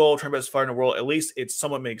simple goal of trying to be the best fighter in the world, at least it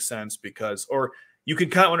somewhat makes sense because, or you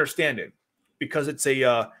can kind of understand it because it's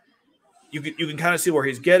a you can kind of see where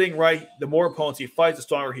he's getting right. The more opponents he fights, the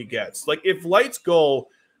stronger he gets. Like if Light's goal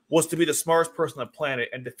was to be the smartest person on the planet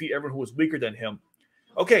and defeat everyone who was weaker than him,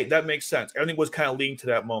 okay, that makes sense. Everything was kind of leading to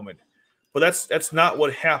that moment. But that's not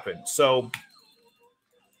what happened. So,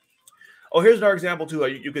 here's another example, too,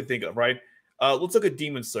 you could think of, right? Let's look at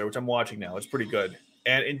Demon Slayer, which I'm watching now. It's pretty good.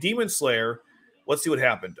 And in Demon Slayer, let's see what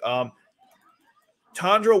happened.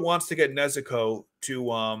 Tanjiro wants to get Nezuko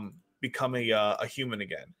to become a human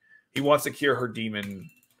again. He wants to cure her demon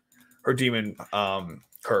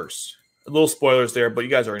curse. A little spoilers there, but you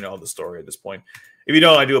guys already know the story at this point. If you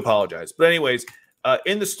don't, I do apologize. But anyways,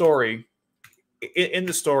 in the story,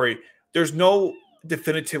 there's no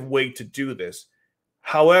definitive way to do this.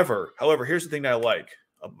 However, here's the thing that I like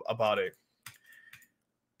about it.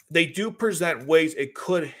 They do present ways it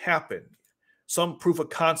could happen, some proof of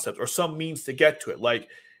concept or some means to get to it. Like,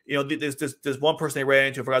 there's one person they ran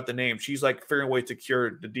into, I forgot the name. She's like figuring a way to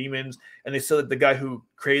cure the demons, and they said that the guy who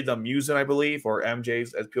created them, Musin, I believe, or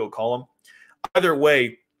MJs as people call them. Either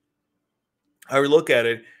way, I would look at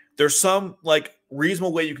it. There's some like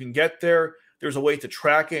reasonable way you can get there. There's a way to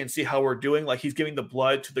track it and see how we're doing. Like he's giving the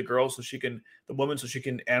blood to the girl so she can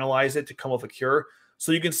analyze it to come up with a cure.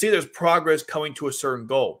 So you can see there's progress coming to a certain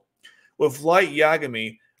goal. With Light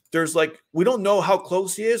Yagami, there's like, we don't know how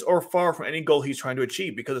close he is or far from any goal he's trying to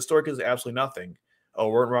achieve because the story gives absolutely nothing. Oh,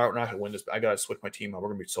 we're not going to win this. I got to switch my team up. We're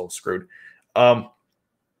going to be so screwed.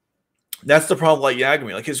 That's the problem with Light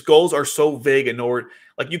Yagami. Like his goals are so vague and nowhere.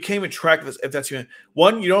 Like you can't even track if that's even,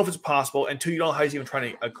 one, you don't know if it's possible, and two, you don't know how he's even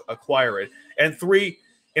trying to acquire it, and three,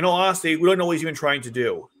 in all honesty, we don't know what he's even trying to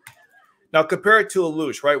do. Now compare it to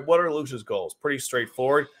Lelouch, right? What are Lelouch's goals? Pretty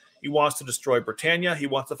straightforward. He wants to destroy Britannia. He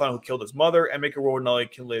wants to find who killed his mother and make a world where Nelly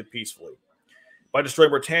can live peacefully. By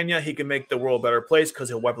destroying Britannia, he can make the world a better place because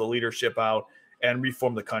he'll wipe the leadership out and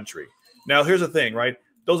reform the country. Now, here's the thing, right?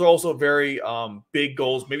 Those are also very big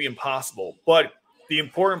goals, maybe impossible. But the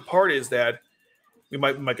important part is that I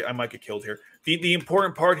might get killed here. The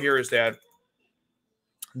important part here is that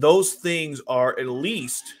those things are at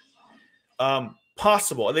least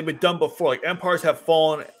possible, and they've been done before. Like empires have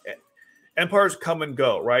fallen, empires come and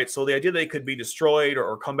go, right? So the idea they could be destroyed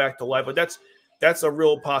or come back to life, but that's a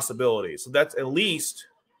real possibility. So that's at least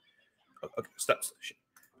okay. Stop.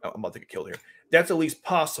 I'm about to get killed here. That's at least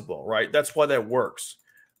possible, right? That's why that works.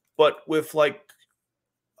 But with like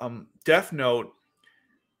Death Note,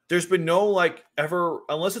 there's been no like ever,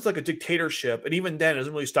 unless it's like a dictatorship, and even then it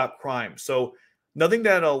doesn't really stop crime. So nothing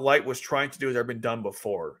that Light was trying to do has ever been done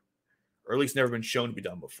before, or at least never been shown to be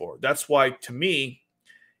done before. That's why, to me,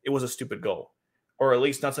 it was a stupid goal, or at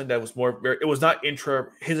least not something that was more. It was not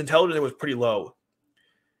his intelligence was pretty low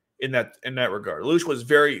in that regard. Lelouch was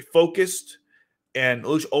very focused, and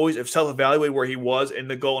Lelouch always self-evaluated where he was in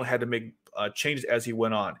the goal and had to make changes as he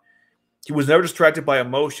went on. He was never distracted by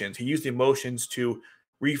emotions. He used the emotions to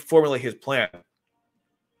reformulate his plan.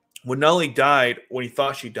 When Nelly died, when he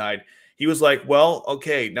thought she died, he was like, well,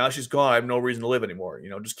 okay, now she's gone. I have no reason to live anymore.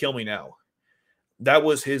 Just kill me now. That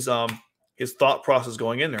was his thought process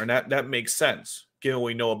going in there, and that makes sense, given what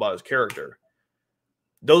we know about his character.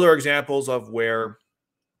 those are examples of where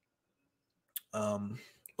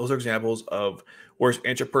those are examples of where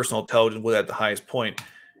interpersonal intelligence was at the highest point,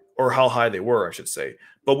 or how high they were, I should say.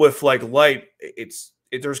 But with like Light,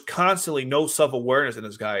 there's constantly no self-awareness in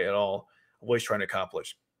this guy at all of what he's trying to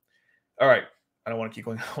accomplish. All right, I don't want to keep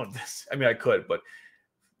going on with this. I mean, I could, but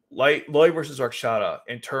Lloyd versus Rakshata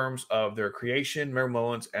in terms of their creation, memorable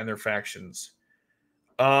moments, and their factions.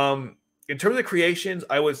 In terms of creations,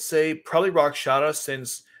 I would say probably Rakshata,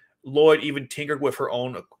 since Lloyd even tinkered with her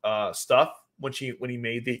own stuff when he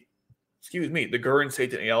made the Gurren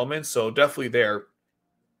Satan elements. So definitely there.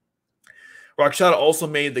 Rakshata also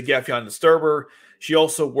made the Gaffion Disturber. She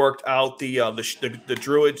also worked out the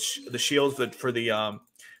druids, the shields for the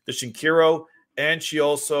Shinkiro, and she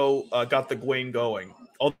also got the Gwain going.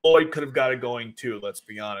 Although Lloyd could have got it going too, let's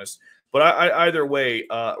be honest. But either way,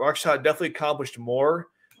 Rakshata definitely accomplished more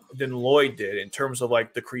than Lloyd did in terms of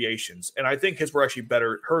like the creations, and I think his were actually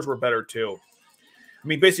better. Hers were better too. I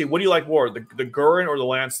mean, basically, what do you like more, the Gurren or the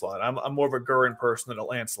Lancelot? I'm more of a Gurren person than a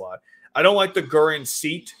Lancelot. I don't like the Gurren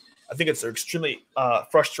seat. I think it's extremely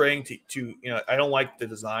frustrating to I don't like the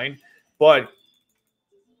design, but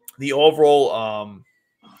the overall,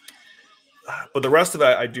 but the rest of it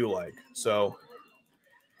I do like. So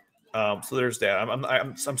there's that.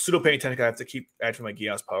 I'm pseudo paying attention. I have to keep adding my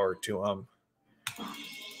Gios power to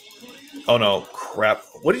Oh no, crap!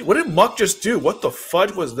 What did Muck just do? What the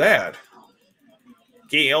fudge was that?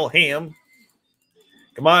 Gail Ham,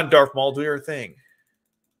 come on, Darth Maul, do your thing.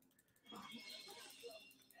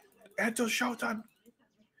 Until showtime.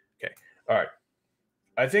 Okay, all right.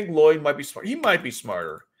 I think Lloyd might be smart. He might be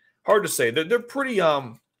smarter. Hard to say. They're pretty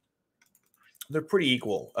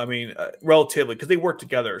equal. I mean, relatively, because they work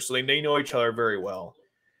together, so they know each other very well.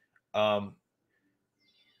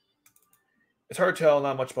 It's hard to tell.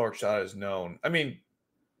 Not much about Rashada is known. I mean,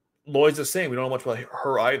 Lloyd's the same. We don't know much about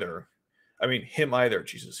her either. I mean, him either.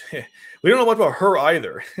 Jesus, we don't know much about her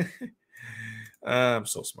either. I'm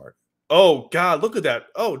so smart. Oh God, look at that.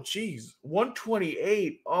 Oh geez,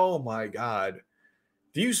 128. Oh my God.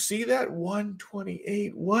 Do you see that?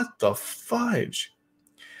 128. What the fudge?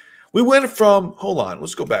 We went from, hold on,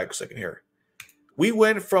 let's go back a second here. We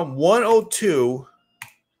went from 102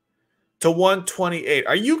 to 128.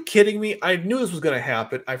 Are you kidding me? I knew this was going to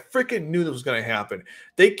happen. I freaking knew this was going to happen.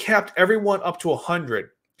 They capped everyone up to 100.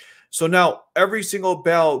 So now every single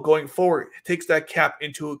battle going forward takes that cap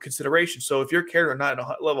into consideration. So if your character not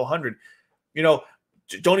at level 100,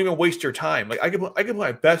 don't even waste your time. Like I can put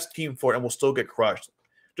my best team for it and we'll still get crushed.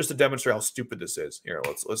 Just to demonstrate how stupid this is. Here,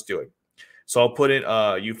 let's do it. So I'll put in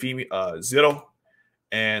Euphemia 0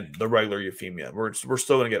 and the regular Euphemia. We're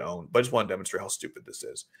still gonna get owned, but I just want to demonstrate how stupid this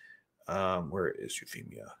is. Where is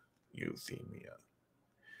Euphemia? Euphemia.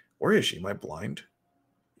 Where is she? Am I blind?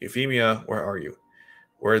 Euphemia, where are you?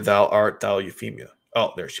 Where thou art thou, Euphemia?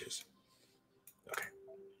 Oh, there she is. Okay.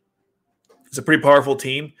 It's a pretty powerful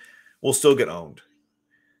team. We'll still get owned.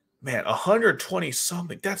 Man, 120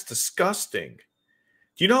 something. That's disgusting.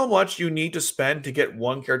 Do you know how much you need to spend to get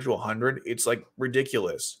one character to 100? It's like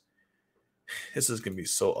ridiculous. This is gonna be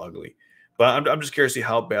so ugly. But I'm just curious to see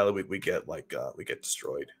how badly we get we get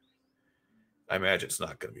destroyed. I imagine it's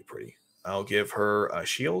not gonna be pretty. I'll give her a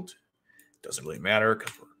shield. Doesn't really matter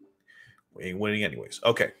because we ain't winning anyways.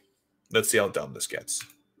 Okay, let's see how dumb this gets.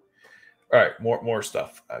 All right, more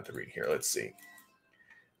stuff I have to read here. Let's see.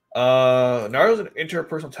 Naruto's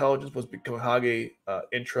interpersonal intelligence was becoming Hage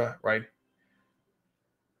intra, right?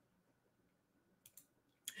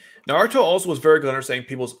 Naruto also was very good at understanding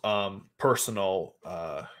people's personal.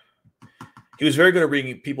 He was very good at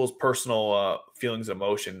reading people's personal feelings and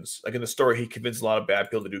emotions. Like in the story, he convinced a lot of bad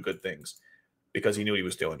people to do good things because he knew what he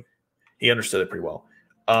was doing. He understood it pretty well.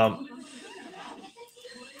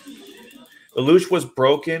 Lelouch was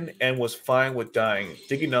broken and was fine with dying.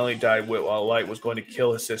 Thinking not only died while Light was going to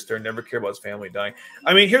kill his sister and never cared about his family dying.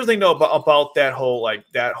 I mean, here's the thing though about that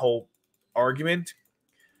whole argument.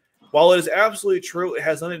 While it is absolutely true, it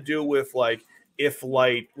has nothing to do with if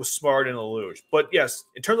Light was smart in Lelouch. But yes,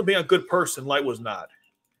 in terms of being a good person, Light was not.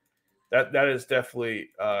 That is definitely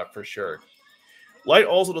for sure. Light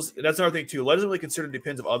also does. That's another thing too. Light doesn't really consider the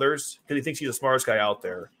opinions of others because he thinks he's the smartest guy out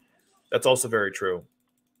there. That's also very true.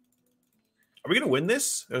 Are we going to win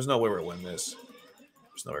this? There's no way we're going to win this.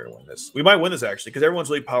 There's no way we're going to win this. We might win this, actually, because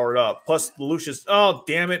everyone's really powered up. Plus, Lelouch is... Oh,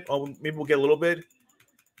 damn it. Oh, maybe we'll get a little bit.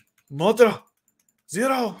 Mother.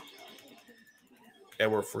 0. Yeah,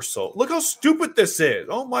 we're for so... Look how stupid this is.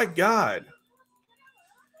 Oh, my God.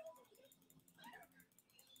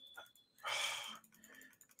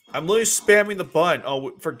 I'm literally spamming the button.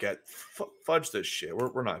 Oh, forget. Fudge this shit.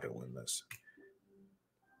 We're not going to win this.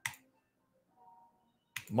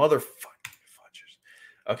 Motherfucking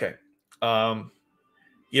fudgers. Okay.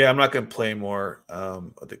 Yeah, I'm not gonna play more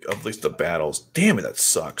of at least the battles. Damn it, that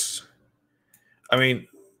sucks. I mean,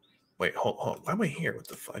 wait, hold. Why am I here? What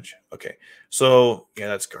the fudge? Okay, so yeah,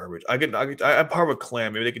 that's garbage. I'm part of a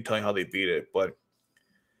clan. Maybe they can tell you how they beat it, but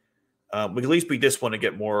we can at least beat this one to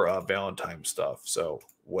get more Valentine stuff. So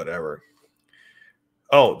whatever.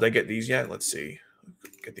 Oh, did I get these yet? Let's see.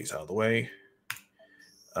 Get these out of the way.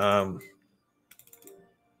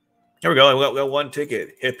 Here we go. We got one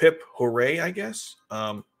ticket. Hip hip hooray! I guess.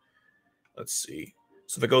 Let's see.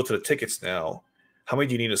 So if I go to the tickets now, how many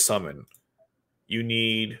do you need to summon? You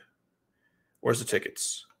need. Where's the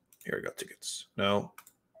tickets? Here we go. Tickets. No.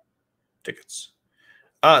 Tickets.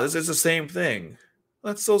 This is the same thing.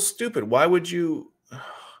 That's so stupid. Why would you?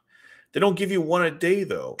 They don't give you one a day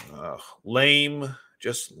though. Lame.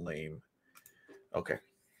 Just lame. Okay.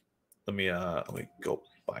 Let me go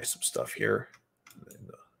buy some stuff here.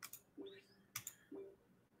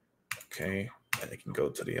 Okay. I can go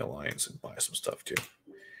to the Alliance and buy some stuff too.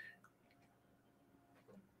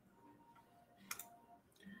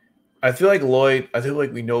 I feel like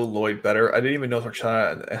we know Lloyd better. I didn't even know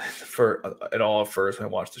Torchana at all at first when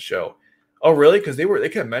I watched the show. Oh, really? Because they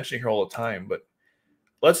kept mentioning her all the time. But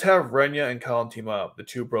let's have Renya and Colin team up, the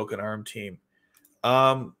two broken arm team.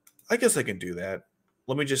 I guess I can do that.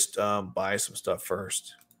 Let me just buy some stuff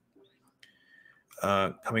first.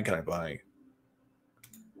 How many can I buy?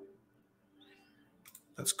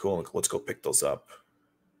 That's cool. Let's go pick those up.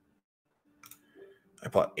 I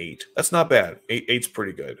bought 8. That's not bad. 8's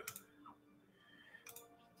pretty good.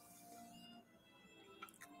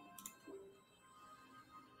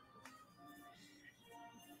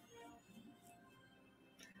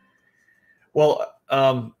 Well,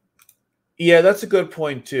 yeah, that's a good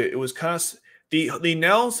point too. It was kind of the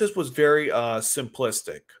analysis was very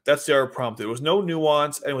simplistic. That's the other prompt. There was no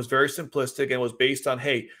nuance, and it was very simplistic, and it was based on,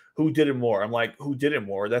 hey, who did it more? I'm like, who did it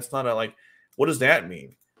more? That's not like, what does that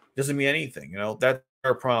mean? Doesn't mean anything, you know. That's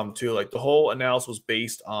our problem too. Like the whole analysis was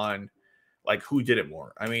based on like who did it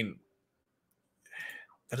more. I mean,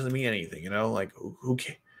 that doesn't mean anything, you know. Like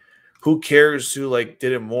who cares who like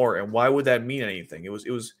did it more, and why would that mean anything? It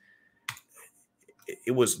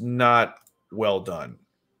was not well done,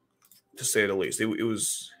 to say the least. It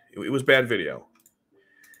was bad video.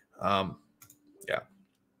 Yeah.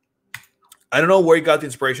 I don't know where he got the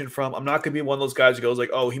inspiration from. I'm not gonna be one of those guys who goes like,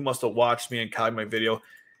 "Oh, he must have watched me and copied my video."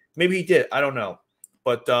 Maybe he did. I don't know.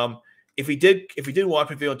 But if he did watch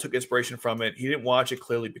my video and took inspiration from it, he didn't watch it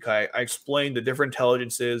clearly because I explained the different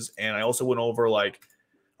intelligences, and I also went over like,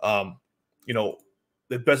 you know,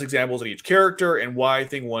 the best examples of each character and why I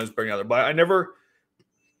think one is better than the other. But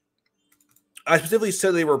I specifically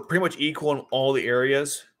said they were pretty much equal in all the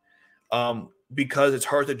areas, because it's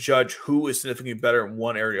hard to judge who is significantly better in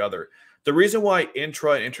one area or other. The reason why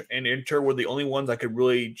Intra and Inter were the only ones I could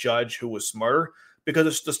really judge who was smarter,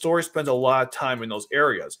 because the story spends a lot of time in those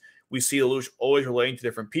areas. We see Lelouch always relating to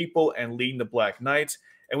different people and leading the Black Knights,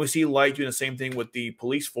 and we see Light doing the same thing with the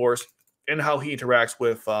police force and how he interacts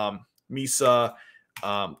with Misa,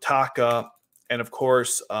 Taka, and of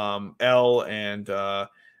course Elle and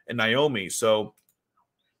Naomi. So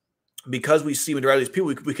because we see him interact with these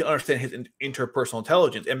people, we can understand his interpersonal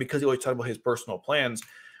intelligence. And because he always talks about his personal plans,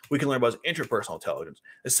 we can learn about his interpersonal intelligence.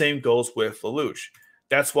 The same goes with Lelouch.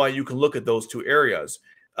 That's why you can look at those two areas.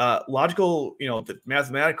 Logical, you know, the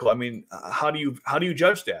mathematical. I mean, how do you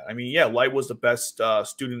judge that? I mean, yeah, Light was the best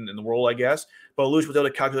student in the world, I guess, but Lelouch was able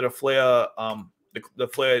to calculate a flare, the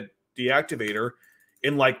flare deactivator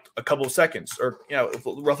in like a couple of seconds, or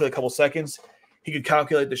roughly a couple of seconds. He could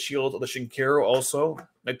calculate the shield of the Shinkero also.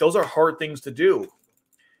 Like, those are hard things to do.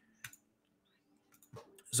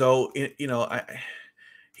 So, you know,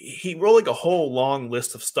 he wrote like a whole long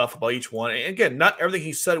list of stuff about each one. And again, not everything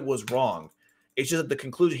he said was wrong. It's just that the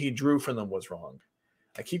conclusion he drew from them was wrong.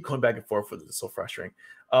 I keep going back and forth with it. It's so frustrating.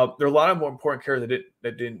 There are a lot of more important characters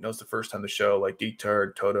that didn't notice the first time the show, like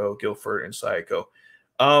Detard, Toto, Guilford, and Sayako.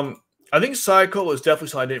 I think Sayako was definitely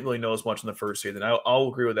something I didn't really know as much in the first season. I'll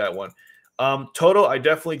agree with that one. Toto, I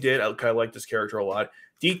definitely did. I kind of like this character a lot.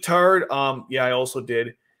 Detard, yeah, I also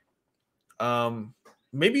did.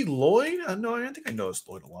 Maybe Lloyd? No, I don't think I noticed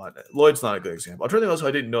Lloyd a lot. Lloyd's not a good example. I'm trying to think else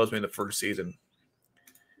I didn't notice me in the first season.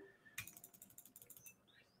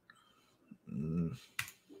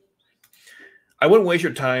 I wouldn't waste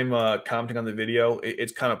your time commenting on the video.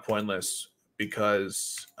 It's kind of pointless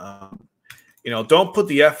because, you know, don't put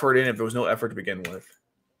the effort in if there was no effort to begin with.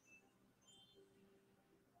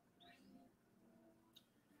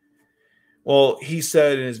 Well, he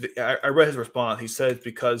said in his, I read his response. He said it's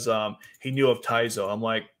because he knew of Taizo. I'm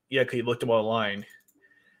like, yeah, because he looked him online.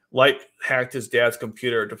 Light hacked his dad's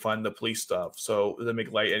computer to find the police stuff. So does that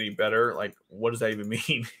make Light any better? Like, what does that even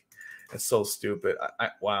mean? It's so stupid.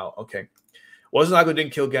 Wow. Okay. Wasn't Nago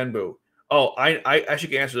didn't kill Genbu? Oh, I actually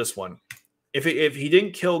can answer this one. If he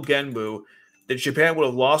didn't kill Genbu, then Japan would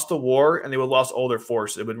have lost the war and they would have lost all their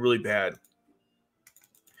forces. It would have been really bad.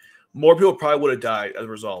 More people probably would have died as a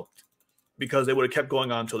result because they would have kept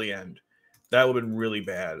going on until the end. That would have been really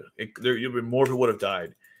bad. More people would have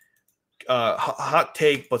died. Hot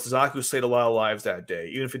take, but Suzaku saved a lot of lives that day,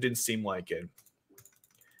 even if it didn't seem like it.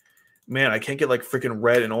 Man, I can't get like freaking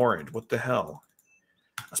red and orange. What the hell?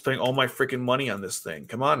 I'm spending all my freaking money on this thing.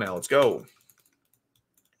 Come on now, let's go.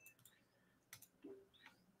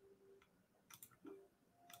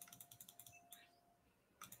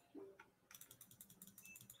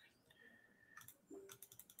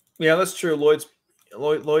 Yeah, that's true. Lloyd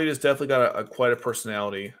has definitely got quite a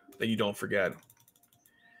personality that you don't forget.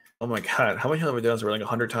 Oh my god, how many have I done? Like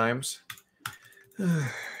 100 times?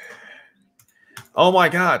 Oh my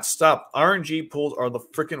god, stop. RNG pools are the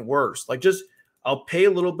freaking worst. Like, just, I'll pay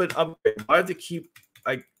a little bit up. I have to keep,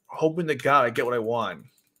 like, hoping to God I get what I want.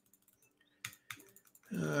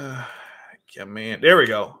 Yeah, man. There we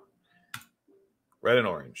go. Red and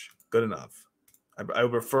orange. Good enough. I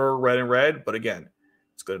would prefer red and red, but again,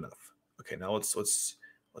 it's good enough. Okay, now let's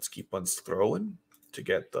keep on throwing to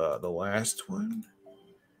get the last one.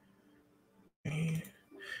 Okay.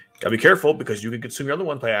 Gotta be careful because you can consume your other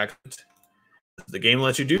one by accident. The game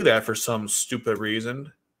lets you do that for some stupid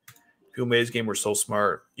reason. People made this game were so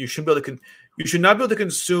smart. You should be able to you should not be able to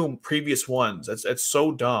consume previous ones. That's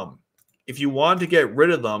so dumb. If you want to get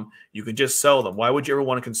rid of them, you can just sell them. Why would you ever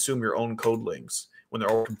want to consume your own code links when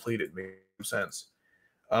they're all completed? It makes no sense.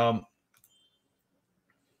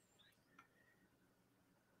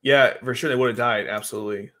 Yeah, for sure they would have died.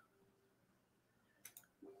 Absolutely.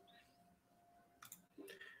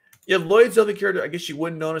 Yeah, Lloyd's the other character. I guess you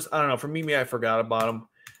wouldn't notice. I don't know. For me, maybe I forgot about him.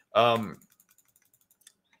 Who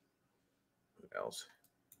else?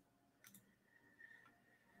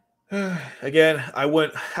 Again, I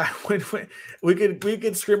wouldn't. We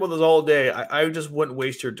could scream about this all day. I just wouldn't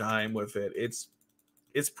waste your time with it.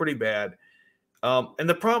 It's pretty bad. And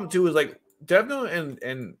the problem too is like Death Note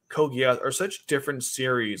and Code Geass are such different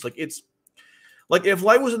series. Like, it's like if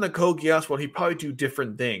Light was in the Code Geass world, he'd probably do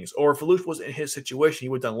different things. Or if Lelouch was in his situation, he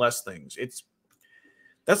would have done less things.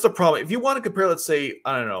 That's the problem. If you want to compare, let's say,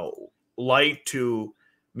 I don't know, Light to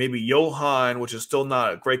maybe Johan, which is still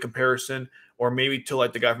not a great comparison, or maybe to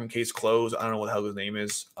like the guy from Case Closed. I don't know what the hell his name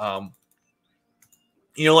is. Like,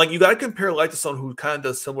 you got to compare Light to someone who kind of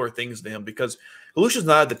does similar things to him, because Lelouch is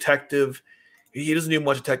not a detective. He doesn't do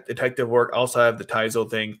much detective work outside of the Taizo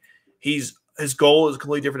thing. His goal is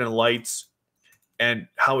completely different than Light's, and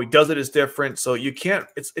how he does it is different. So you can't.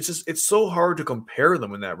 It's so hard to compare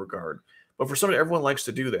them in that regard. But for some reason, everyone likes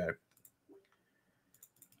to do that.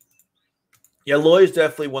 Yeah, Lloyd is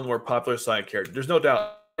definitely one of the more popular side characters. There's no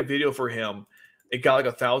doubt. A video for him, it got like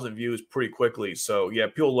 1,000 views pretty quickly. So yeah,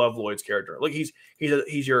 people love Lloyd's character. Like, he's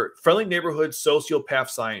your friendly neighborhood sociopath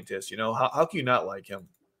scientist. How can you not like him?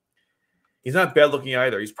 He's not bad looking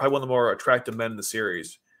either. He's probably one of the more attractive men in the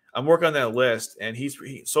series. I'm working on that list, and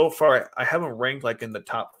so far I haven't ranked like in the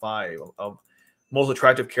top 5 of most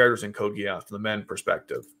attractive characters in Code Geass from the men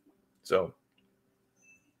perspective. So,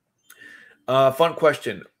 fun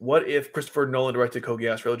question: what if Christopher Nolan directed Code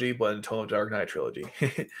Geass trilogy, but in Total Dark Knight trilogy?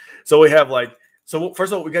 So we have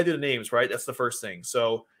first of all, we gotta do the names, right? That's the first thing.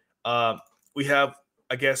 So we have,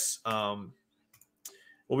 I guess, what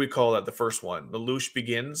we call that, the first one, Lelouch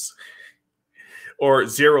Begins, or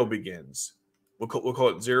Zero Begins. We'll call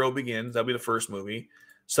it Zero Begins. That'll be the first movie.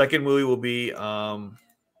 Second movie will be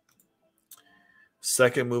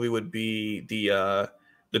the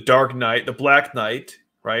Dark Knight, the Black Knight,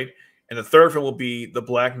 right? And the third one will be the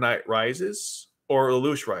Black Knight Rises or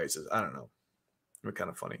Lelouch Rises. I don't know. It'd be kind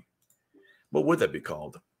of funny. What would that be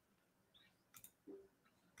called?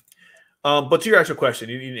 But to your actual question,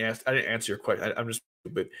 you didn't ask. I didn't answer your question. I'm just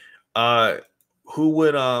stupid. Who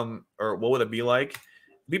would or what would it be like?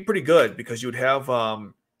 It'd be pretty good, because you would have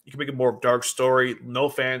you can make a more dark story, no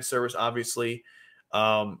fan service, obviously.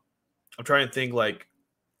 I'm trying to think, like,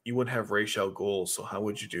 you wouldn't have Ra's al Ghul, so how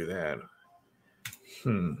would you do that?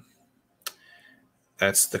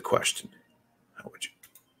 That's the question. How would you?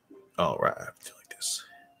 Oh, right. I have to do like this.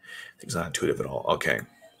 It's not intuitive at all. Okay.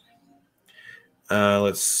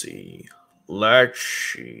 Let's see.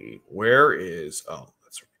 Lakshi. Where is? Oh,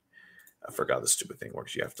 that's right. I forgot the stupid thing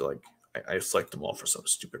works. You have to, like, I select them all for some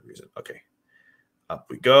stupid reason. Okay. Up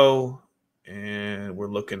we go. And we're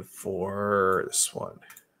looking for this one.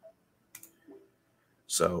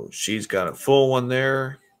 So she's got a full one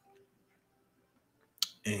there.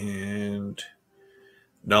 And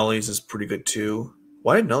Nully's is pretty good too.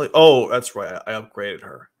 Why did Nully? Oh, that's right. I upgraded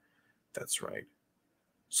her. That's right.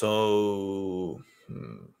 So,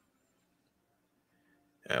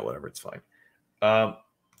 yeah, whatever. It's fine.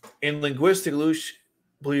 In linguistic, Lush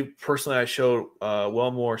believe personally I showed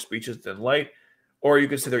well more speeches than Light, or you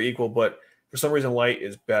could say they're equal, but for some reason Light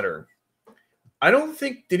is better. I don't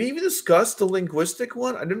think did he even discuss the linguistic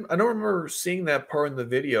one? I don't remember seeing that part in the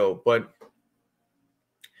video, but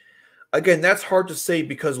again, that's hard to say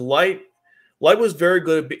because Light was very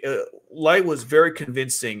good. Light was very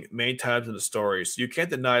convincing many times in the story, so you can't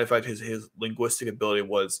deny the fact his linguistic ability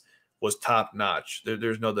was top notch.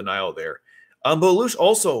 There's no denial there. But Lelouch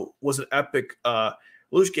also was an epic.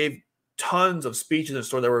 Lelouch gave tons of speeches in the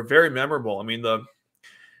story that were very memorable. I mean,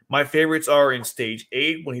 my favorites are in Stage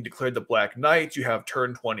 8 when he declared the Black Knights. You have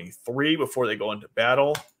turn 23 before they go into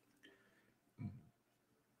battle.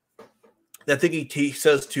 I think he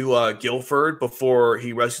says to Guilford before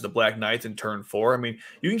he rescues the Black Knights in turn 4. I mean,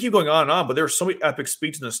 you can keep going on and on, but there are so many epic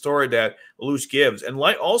speeches in the story that Lelouch gives. And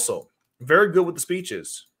Light also, very good with the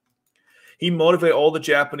speeches. He motivated all the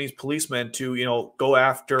Japanese policemen to, go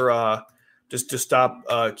after, just to stop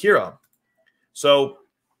Kira. So,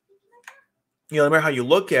 no matter how you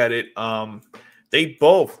look at it, they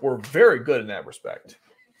both were very good in that respect.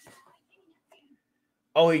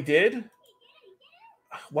 Oh, he did?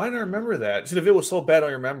 Why didn't I remember that? See, if it was so bad, I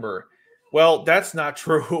don't remember. Well, that's not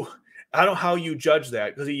true. I don't know how you judge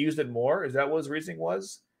that because he used it more. Is that what his reasoning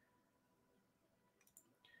was?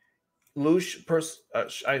 Lush,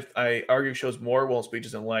 I argue, shows more well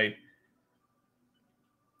speeches than Light.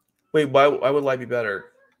 Wait, why would Light be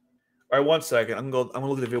better? All right, 1 second. I'm gonna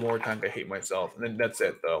look at the video one more time. I hate myself, and then that's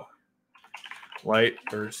it though. Light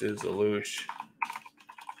versus Lelouch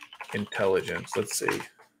intelligence. Let's see.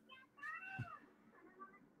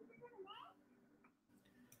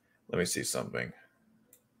 Let me see something.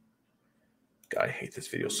 God, I hate this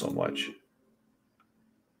video so much.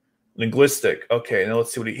 Linguistic. Okay, now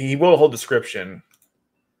let's see what he wrote a whole description.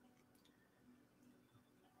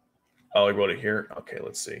 Oh, he wrote it here. Okay,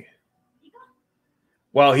 let's see.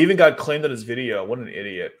 Wow, he even got claimed in his video. What an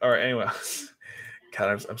idiot. All right, anyway.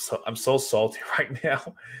 God, I'm so salty right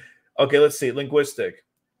now. Okay, let's see. Linguistic.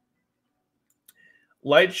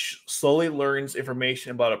 Light slowly learns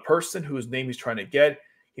information about a person whose name he's trying to get.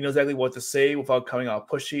 He knows exactly what to say without coming out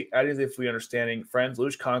pushy, adding as if we understanding friends.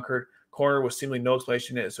 Lelouch conquered corner with seemingly no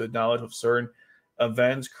explanation as to knowledge of certain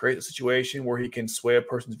events, create a situation where he can sway a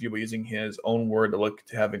person's view by using his own word to look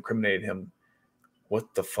to have incriminated him.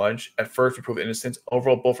 What the fudge? At first, we prove innocence.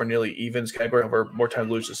 Overall, both are nearly even. Category, however, more times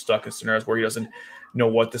Lelouch is stuck in scenarios where he doesn't know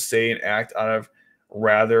what to say and act out of.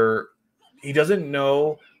 Rather, he doesn't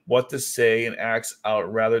know what to say and acts out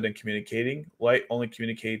rather than communicating. Light only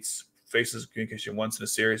communicates faces communication once in a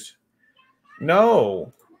series.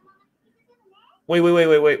 No. Wait.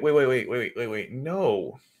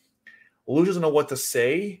 No. Lelouch doesn't know what to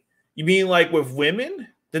say? You mean like with women?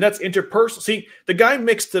 Then that's interpersonal. See, the guy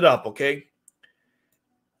mixed it up, okay?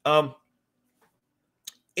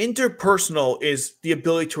 Interpersonal is the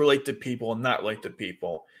ability to relate to people and not relate to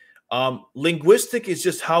people. Linguistic is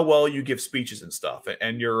just how well you give speeches and stuff,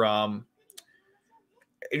 and your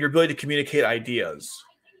ability to communicate ideas.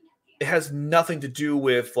 It has nothing to do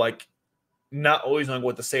with like not always knowing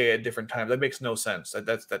what to say at different times. That makes no sense.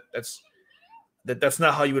 That's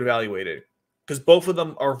not how you would evaluate it, because both of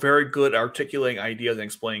them are very good at articulating ideas and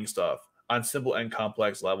explaining stuff on simple and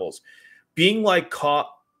complex levels. Being like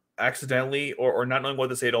caught accidentally or not knowing what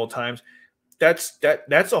to say at all times, that's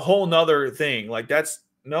a whole nother thing. Like that's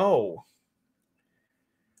no.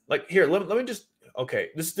 Like here, let me just okay.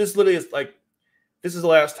 This literally is like this is the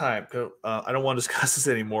last time. I don't want to discuss this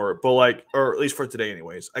anymore. But like, or at least for today,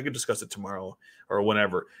 anyways. I could discuss it tomorrow or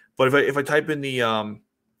whenever. But if I type in the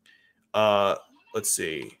let's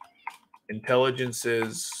see,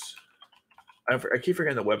 intelligences. I keep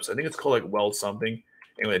forgetting the website. I think it's called like Weld something.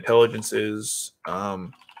 Anyway, intelligences.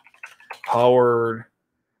 Howard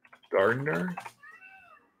Gardner.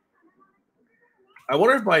 I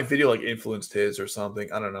wonder if my video like influenced his or something.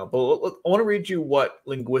 I don't know. But I want to read you what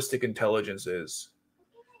linguistic intelligence is.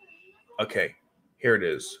 Okay, here it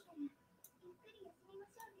is.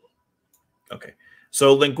 Okay,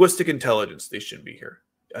 so linguistic intelligence. They shouldn't be here.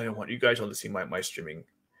 I don't want you guys to see my streaming.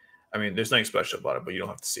 I mean, there's nothing special about it, but you don't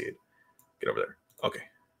have to see it. Get over there. Okay.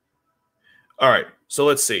 All right. So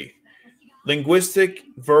let's see. Linguistic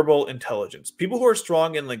verbal intelligence. People who are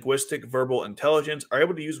strong in linguistic verbal intelligence are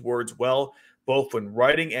able to use words well, both when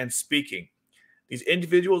writing and speaking. These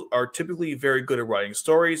individuals are typically very good at writing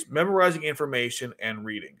stories, memorizing information, and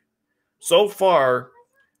reading. So far,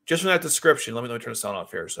 Just from that description, let me turn the sound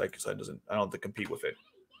off here so I don't have to compete with it.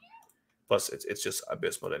 Plus, it's just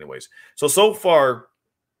abyss mode anyways. So far,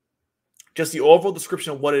 just the overall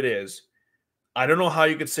description of what it is. I don't know how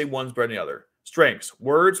you could say one's better than the other. Strengths: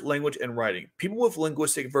 words, language, and writing. People with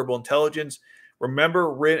linguistic verbal intelligence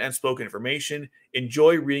remember written and spoken information,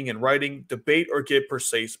 enjoy reading and writing, debate or give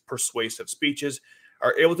persuasive speeches,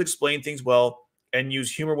 are able to explain things well, and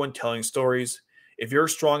use humor when telling stories. If you're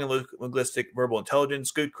strong in linguistic verbal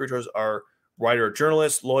intelligence, good creatures are writer,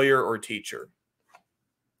 journalist, lawyer, or teacher.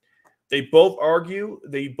 They both argue.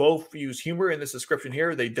 They both use humor in this description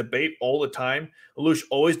here. They debate all the time. Lelouch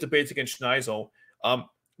always debates against Schneisel.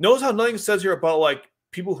 Notice how nothing says here about like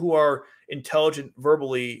people who are intelligent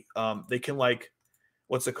verbally. They can like,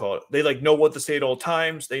 what's it called? They like know what to say at all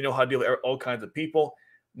times. They know how to deal with all kinds of people.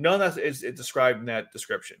 None of that is described in that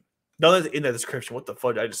description. None of that's in that description. What the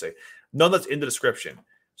fuck did I just say? None of that's in the description.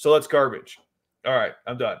 So that's garbage. All right,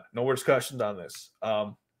 I'm done. No more discussions on this.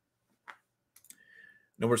 No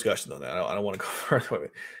more discussions on that. I don't want to go further with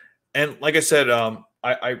it. And like I said,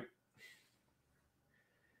 I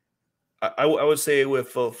would say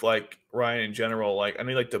with like Ryan in general, like I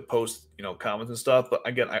mean, like to post comments and stuff, but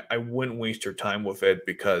again, I wouldn't waste your time with it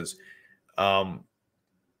because I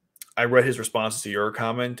read his responses to your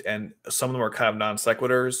comment, and some of them are kind of non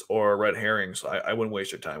sequiturs or red herrings. So I wouldn't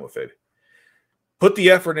waste your time with it. Put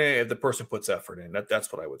the effort in if the person puts effort in.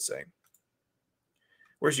 That's what I would say.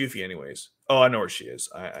 Where's Yuffie anyways? Oh, I know where she is.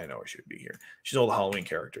 I know where she would be here. She's all the Halloween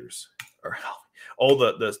characters. Or all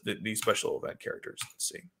the special event characters. Let's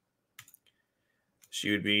see.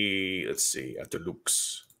 She would be, let's see, after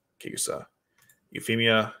Luke's, Kigusa,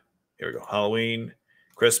 Euphemia. Here we go. Halloween,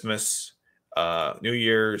 Christmas, New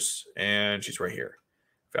Year's, and she's right here.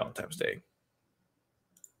 Valentine's Day.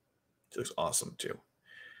 She looks awesome too.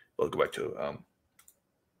 We'll go back to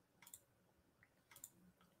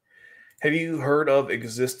have you heard of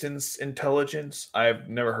existence intelligence? I've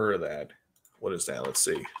never heard of that. What is that? Let's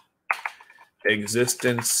see.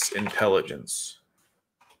 Existence intelligence.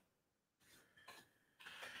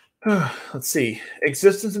 Let's see.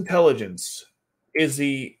 Existence intelligence is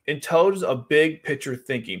the intelligence of big picture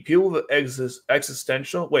thinking. People with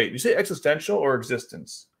existential. Wait, you say existential or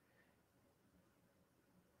existence?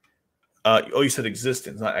 Oh, you said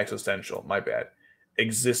existence, not existential. My bad.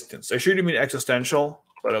 Existence. I sure you mean existential,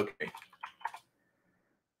 but okay.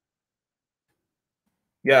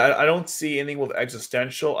 Yeah, I don't see anything with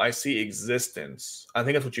existential. I see existence. I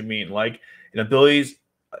think that's what you mean. Like an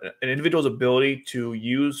individual's ability to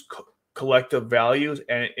use collective values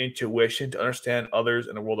and intuition to understand others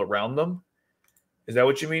and the world around them. Is that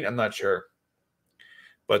what you mean? I'm not sure.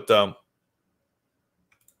 But I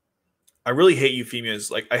really hate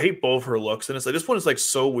Euphemia's. Like I hate both her looks, and it's like this one is like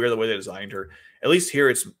so weird the way they designed her. At least here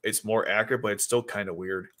it's more accurate, but it's still kind of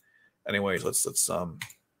weird. Anyways, let's go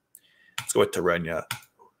with Terenya.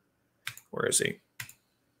 Where is he?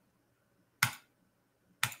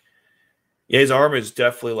 Yeah, his arm is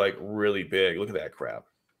definitely like really big. Look at that crap.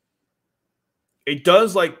 It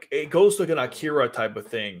does like it goes like an Akira type of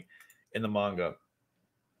thing in the manga.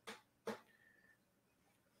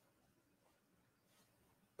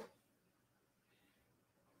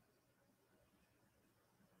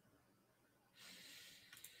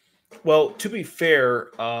 Well, to be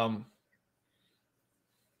fair,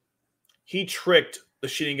 he tricked the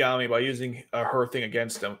Shinigami by using her thing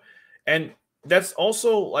against him. And that's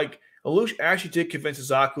also like Lelouch actually did convince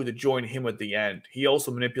Zaku to join him at the end. He also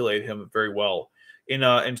manipulated him very well. In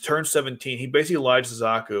turn 17, he basically lied to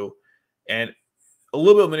Zaku and a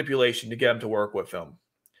little bit of manipulation to get him to work with him.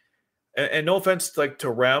 And no offense like to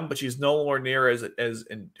Rem, but she's nowhere near as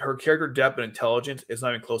in her character depth and intelligence is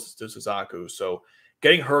not even close to Suzaku. So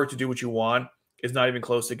getting her to do what you want is not even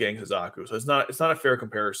close to getting Suzaku. So it's not a fair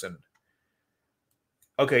comparison.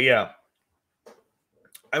 Okay, yeah.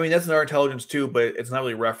 I mean, that's another intelligence too, but it's not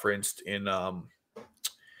really referenced in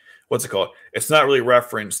what's it called? It's not really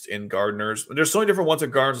referenced in Gardeners. There's so many different ones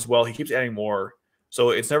in Gardeners as well. He keeps adding more.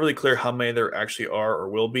 So it's not really clear how many there actually are or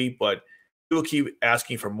will be, but people keep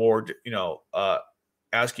asking for more,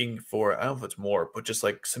 asking for, I don't know if it's more, but just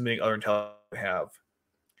like submitting other intelligence to have.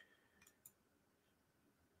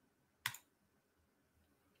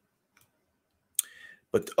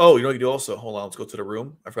 But, oh, you know what you do also? Hold on, let's go to the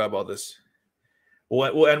room. I forgot about this.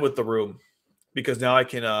 We'll end with the room because now I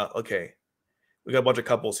can, okay. We got a bunch of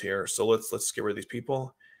couples here, so let's get rid of these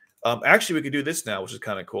people. Actually, we could do this now, which is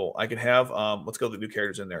kind of cool. I can have, let's go to the new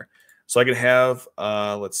characters in there. So I can have,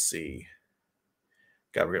 let's see.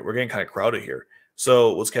 God, we're getting kind of crowded here.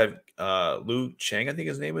 So let's have Liu Cheng, I think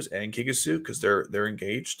his name is, and Kigasu, because they're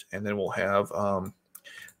engaged. And then we'll have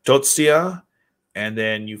Totsuya, and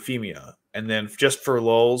then Euphemia. And then just for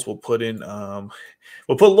lulz, we'll put in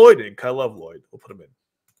we'll put Lloyd in. I love Lloyd. We'll put him in.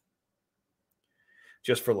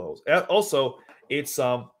 Just for lulz. Also, it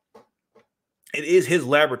is his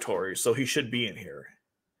laboratory, so he should be in here.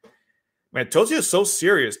 Man, Tosia is so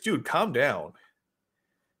serious. Dude, calm down.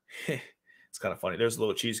 It's kind of funny. There's a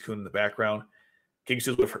little cheese coon in the background.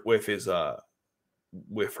 Kingsu's with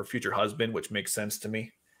her future husband, which makes sense to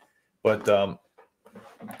me. But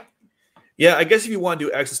yeah, I guess if you want to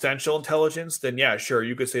do existential intelligence, then yeah, sure,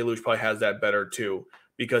 you could say Luch probably has that better too,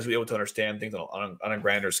 because we're able to understand things on a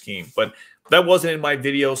grander scheme. But that wasn't in my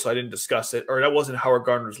video, so I didn't discuss it, or that wasn't Howard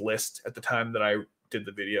Gardner's list at the time that I did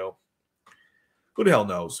the video. Who the hell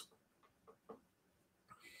knows?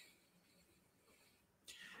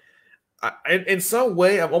 In some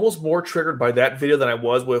way, I'm almost more triggered by that video than I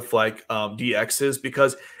was with like DX's,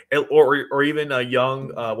 because or even a young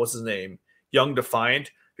what's his name, Young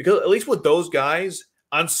Defiant, because at least with those guys,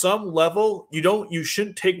 on some level, you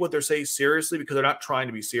shouldn't take what they're saying seriously because they're not trying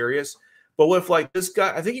to be serious. But with like this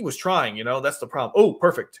guy, I think he was trying. You know, that's the problem. Oh,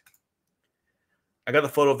 perfect. I got the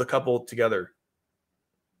photo of the couple together.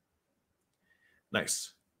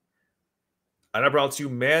 Nice. And I brought to you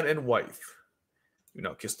man and wife. You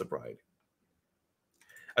know, kiss the bride.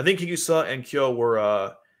 I think Kigusa and Kyo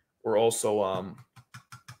were also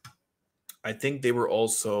I think they were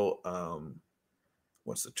also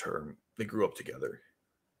what's the term? They grew up together.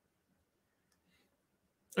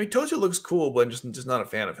 I mean, Tojo looks cool, but I'm just not a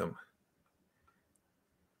fan of him.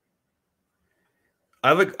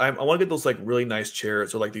 I want to get those like really nice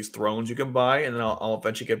chairs or like these thrones you can buy, and then I'll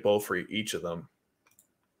eventually get both for each of them.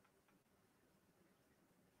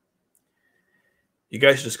 You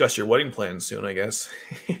guys should discuss your wedding plans soon, I guess.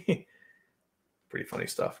 Pretty funny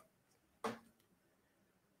stuff.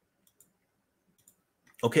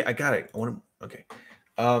 Okay, I got it. Okay.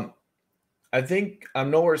 I think I'm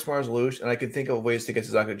nowhere as smart as Luch, and I can think of ways to get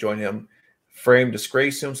Suzaka to join him. Frame,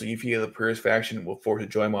 disgrace him, so Yuffie of the Purist faction will force to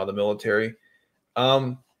join him out of the military.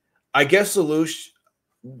 I guess Lelouch,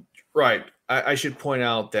 right. I should point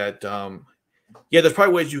out that yeah, there's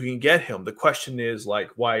probably ways you can get him. The question is like,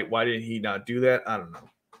 why did he not do that? I don't know.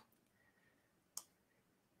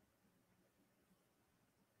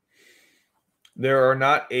 There are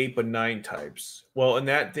not 8 but 9 types. Well, in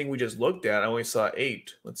that thing we just looked at, I only saw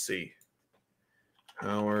 8. Let's see.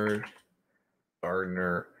 Howard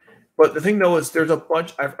Gardner. But the thing though is there's a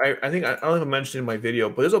bunch. I think I don't even mention in my video,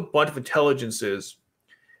 but there's a bunch of intelligences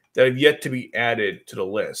that have yet to be added to the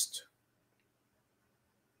list.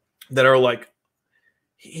 That are like,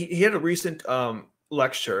 he had a recent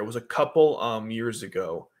lecture. It was a couple years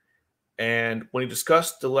ago, and when he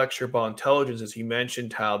discussed the lecture about intelligences, he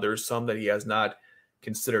mentioned how there's some that he has not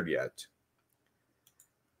considered yet.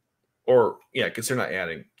 Or yeah, consider not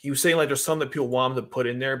adding. He was saying like there's some that people want him to put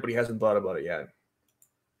in there, but he hasn't thought about it yet.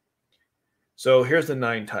 So here's the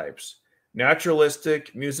 9 types: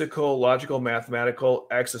 naturalistic, musical, logical, mathematical,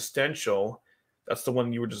 existential. That's the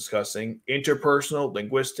one you were discussing. Interpersonal,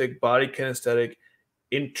 linguistic, body kinesthetic,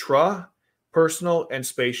 intrapersonal, and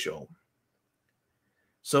spatial.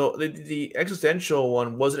 So the existential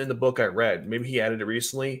one wasn't in the book I read. Maybe he added it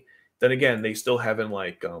recently. Then again, they still haven't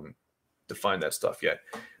like defined that stuff yet.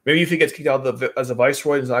 Maybe if he gets kicked out as a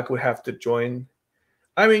viceroy, Zaka would have to join.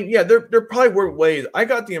 I mean, yeah, there probably were ways. I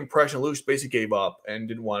got the impression Luch basically gave up and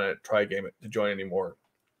didn't want to try to join anymore.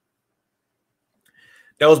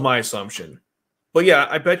 That was my assumption. But yeah,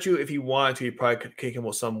 I bet you if he wanted to, he probably could kick him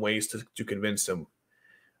with some ways to convince him.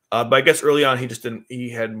 But I guess early on he just didn't. He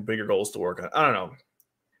had bigger goals to work on. I don't know.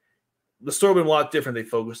 The story would have been a lot different. They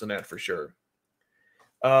focused on that for sure.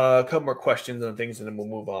 A couple more questions and things, and then we'll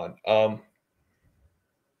move on.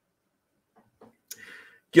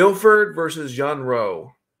 Guilford versus Jean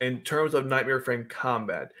Rowe in terms of Nightmare Frame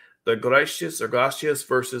combat. The Gracias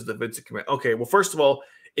versus the Vincent Command. Okay, well, first of all,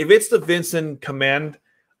 if it's the Vincent Commander,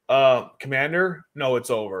 no, it's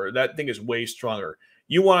over. That thing is way stronger.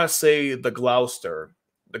 You want to say the Gloucester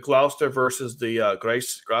versus the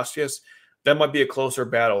Gracias. That might be a closer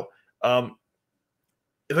battle.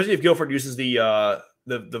 Especially if Guilford uses the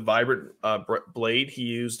vibrant blade he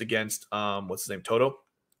used against what's his name, Toto.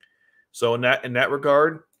 So in that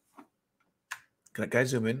regard, can I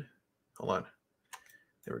zoom in? Hold on.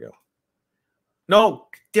 There we go. No,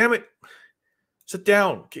 damn it. Sit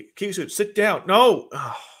down. Kisu, sit down. No.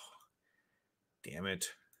 Oh, damn it.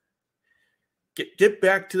 Get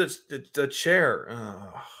back to the chair.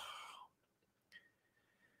 Oh.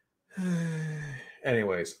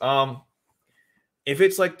 Anyways, if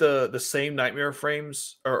it's like the same Nightmare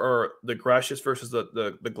Frames or the Gracious versus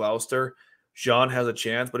the Gloucester, Jean has a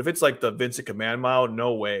chance. But if it's like the Vincent Command Mile,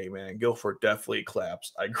 no way, man. Guilford definitely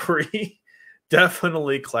claps. I agree.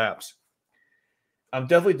 Definitely claps. I'm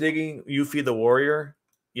definitely digging Yuffie the Warrior.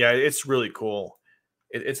 Yeah, it's really cool.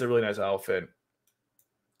 It's a really nice outfit.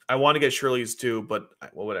 I want to get Shirley's too, but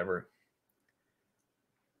well, whatever.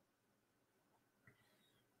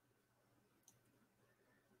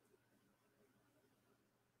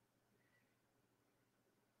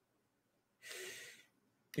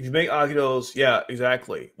 If you make Akito's, yeah,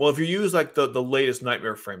 exactly. Well, if you use like the latest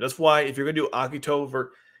Nightmare frame, that's why if you're gonna do Akito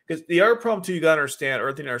for because the other problem too you gotta understand, or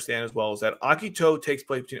I think you understand as well, is that Akito takes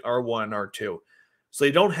place between R1 and R2. So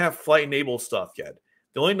they don't have flight enabled stuff yet.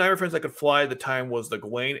 The only Nightmare frames that could fly at the time was the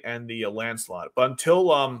Gawain and the Lancelot. But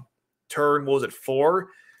until turn what was it 4,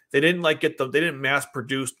 they didn't like get they didn't mass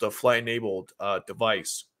produce the flight enabled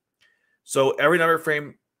device. So every Nightmare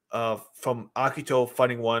frame from Akito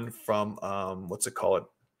fighting one from what's it called?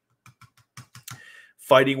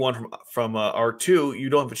 Fighting one from R2, you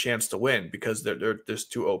don't have a chance to win because they're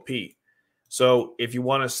just too OP. So if you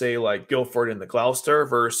want to say like Guilford and the Gloucester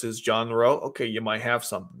versus John Moreau, okay, you might have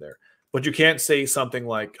something there. But you can't say something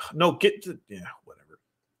like, no, get to, yeah, whatever.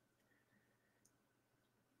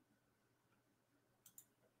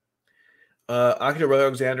 Akito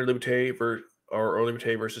Alexander Liberté or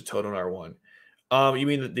Liberté versus Toto in R1. You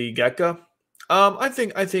mean the Gekka? I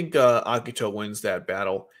think Akito wins that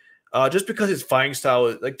battle. Just because his fighting style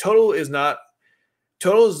is like Toto's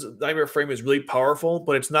Nightmare frame is really powerful,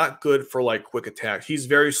 but it's not good for like quick attacks. He's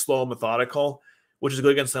very slow and methodical, which is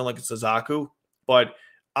good against something like Suzaku. But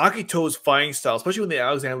Akito's fighting style, especially when the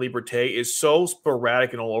Alexander Liberté, is so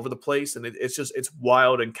sporadic and all over the place, and it's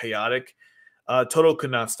wild and chaotic. Toto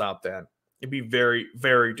could not stop that. It'd be very,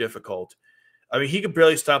 very difficult. I mean, he could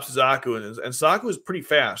barely stop Suzaku, and Suzaku is pretty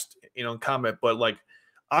fast, in combat, but like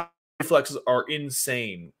reflexes are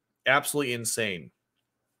insane, absolutely insane.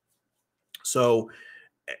 So,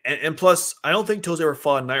 and plus, I don't think To's ever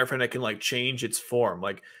fought a Nightmare frame that can like change its form.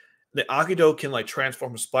 Like the Akido can like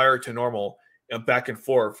transform from Spire to normal, back and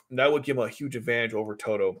forth. And that would give him a huge advantage over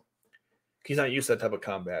Toto. He's not used to that type of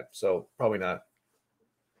combat, so probably not.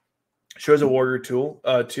 Shows a warrior tool,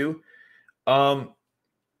 too.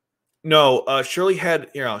 No, Shirley had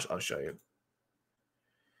here. I'll show you.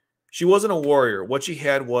 She wasn't a warrior. What she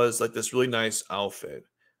had was like this really nice outfit.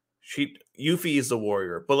 Yuffie is the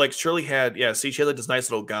warrior, but like Shirley had, yeah. See, she had like this nice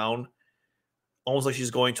little gown, almost like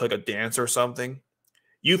she's going to like a dance or something.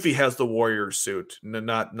 Yuffie has the warrior suit,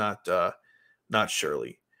 not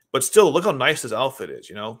Shirley. But still, look how nice his outfit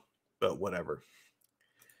is, But whatever.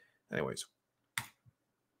 Anyways.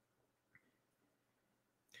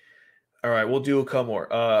 All right, we'll do a couple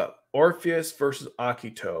more. Orpheus versus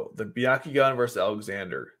Akito, the Byakugan versus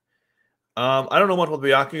Alexander. I don't know much about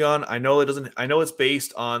Byakugan. I know it doesn't. I know it's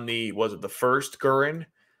based on the the first Gurren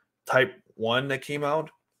Type 1 that came out,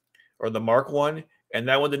 or the Mark 1, and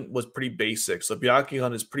that one was pretty basic. So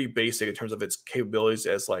Byakugan is pretty basic in terms of its capabilities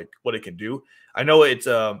as like what it can do. I know it's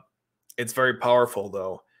very powerful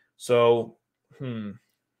though. So yeah,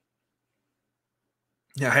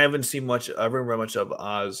 I haven't seen much. I haven't read much of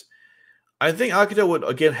Oz. I think Akito would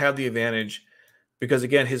again have the advantage because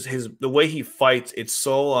again his the way he fights,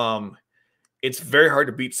 it's very hard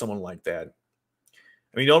to beat someone like that.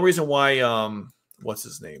 I mean, the only reason why what's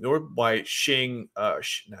his name? The only why Shin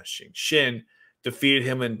defeated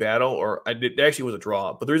him in battle, or it actually was a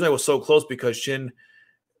draw. But the reason I was so close because Shin's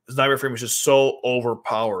Nightmare frame was just so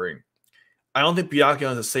overpowering. I don't think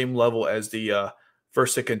Byakugan is the same level as the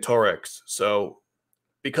first Sikken Torex. So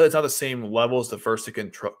because it's not the same level as the first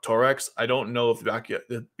Sikken Torex, I don't know if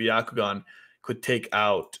Byakugan could take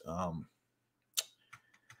out.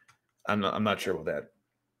 I'm not sure about that.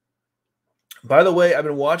 By the way, I've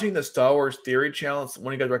been watching the Star Wars Theory channel. It's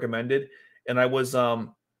one you guys recommended, and I was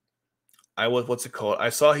what's it called? I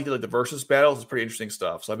saw he did like the versus battles. It's pretty interesting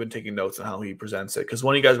stuff. So I've been taking notes on how he presents it because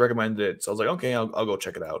one of you guys recommended it. So I was like, okay, I'll go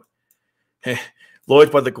check it out.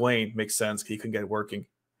 Lloyd's by the Gawain makes sense. He couldn't get it working.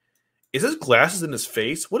 Is his glasses in his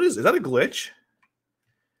face? What is that a glitch?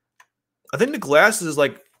 I think the glasses is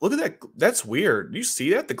like, look at that. That's weird. Do you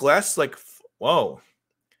see that? The glasses like, whoa.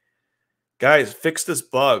 Guys, fix this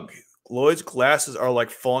bug. Lloyd's glasses are like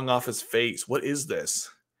falling off his face. What is this?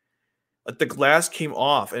 Like the glass came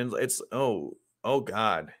off and it's oh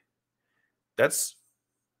god. Is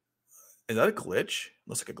that a glitch?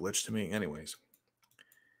 Looks like a glitch to me. Anyways.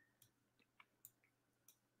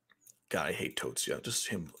 God, I hate Totsuya. Just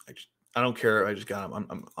him. I don't care. I just got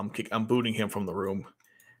him. I'm booting him from the room.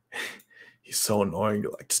 He's so annoying.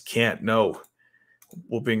 I just can't. No.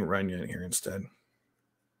 We'll bring Renya in here instead.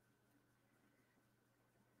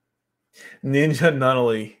 Ninja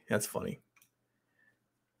Nunnally. That's funny.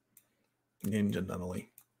 Ninja Nunnally.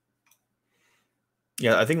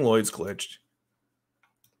 Yeah, I think Lloyd's glitched.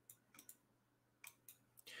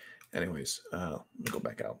 Anyways, let me go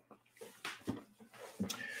back out.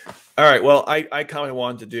 All right. Well, I kind of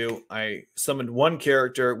wanted to do. I summoned one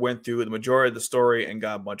character, went through the majority of the story, and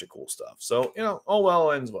got a bunch of cool stuff. So, all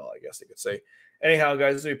well ends well, I guess I could say. Anyhow,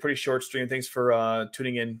 guys, this is a pretty short stream. Thanks for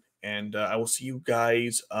tuning in, and I will see you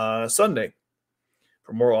guys Sunday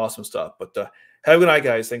for more awesome stuff. But have a good night,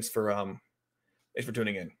 guys. Thanks for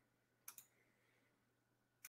tuning in.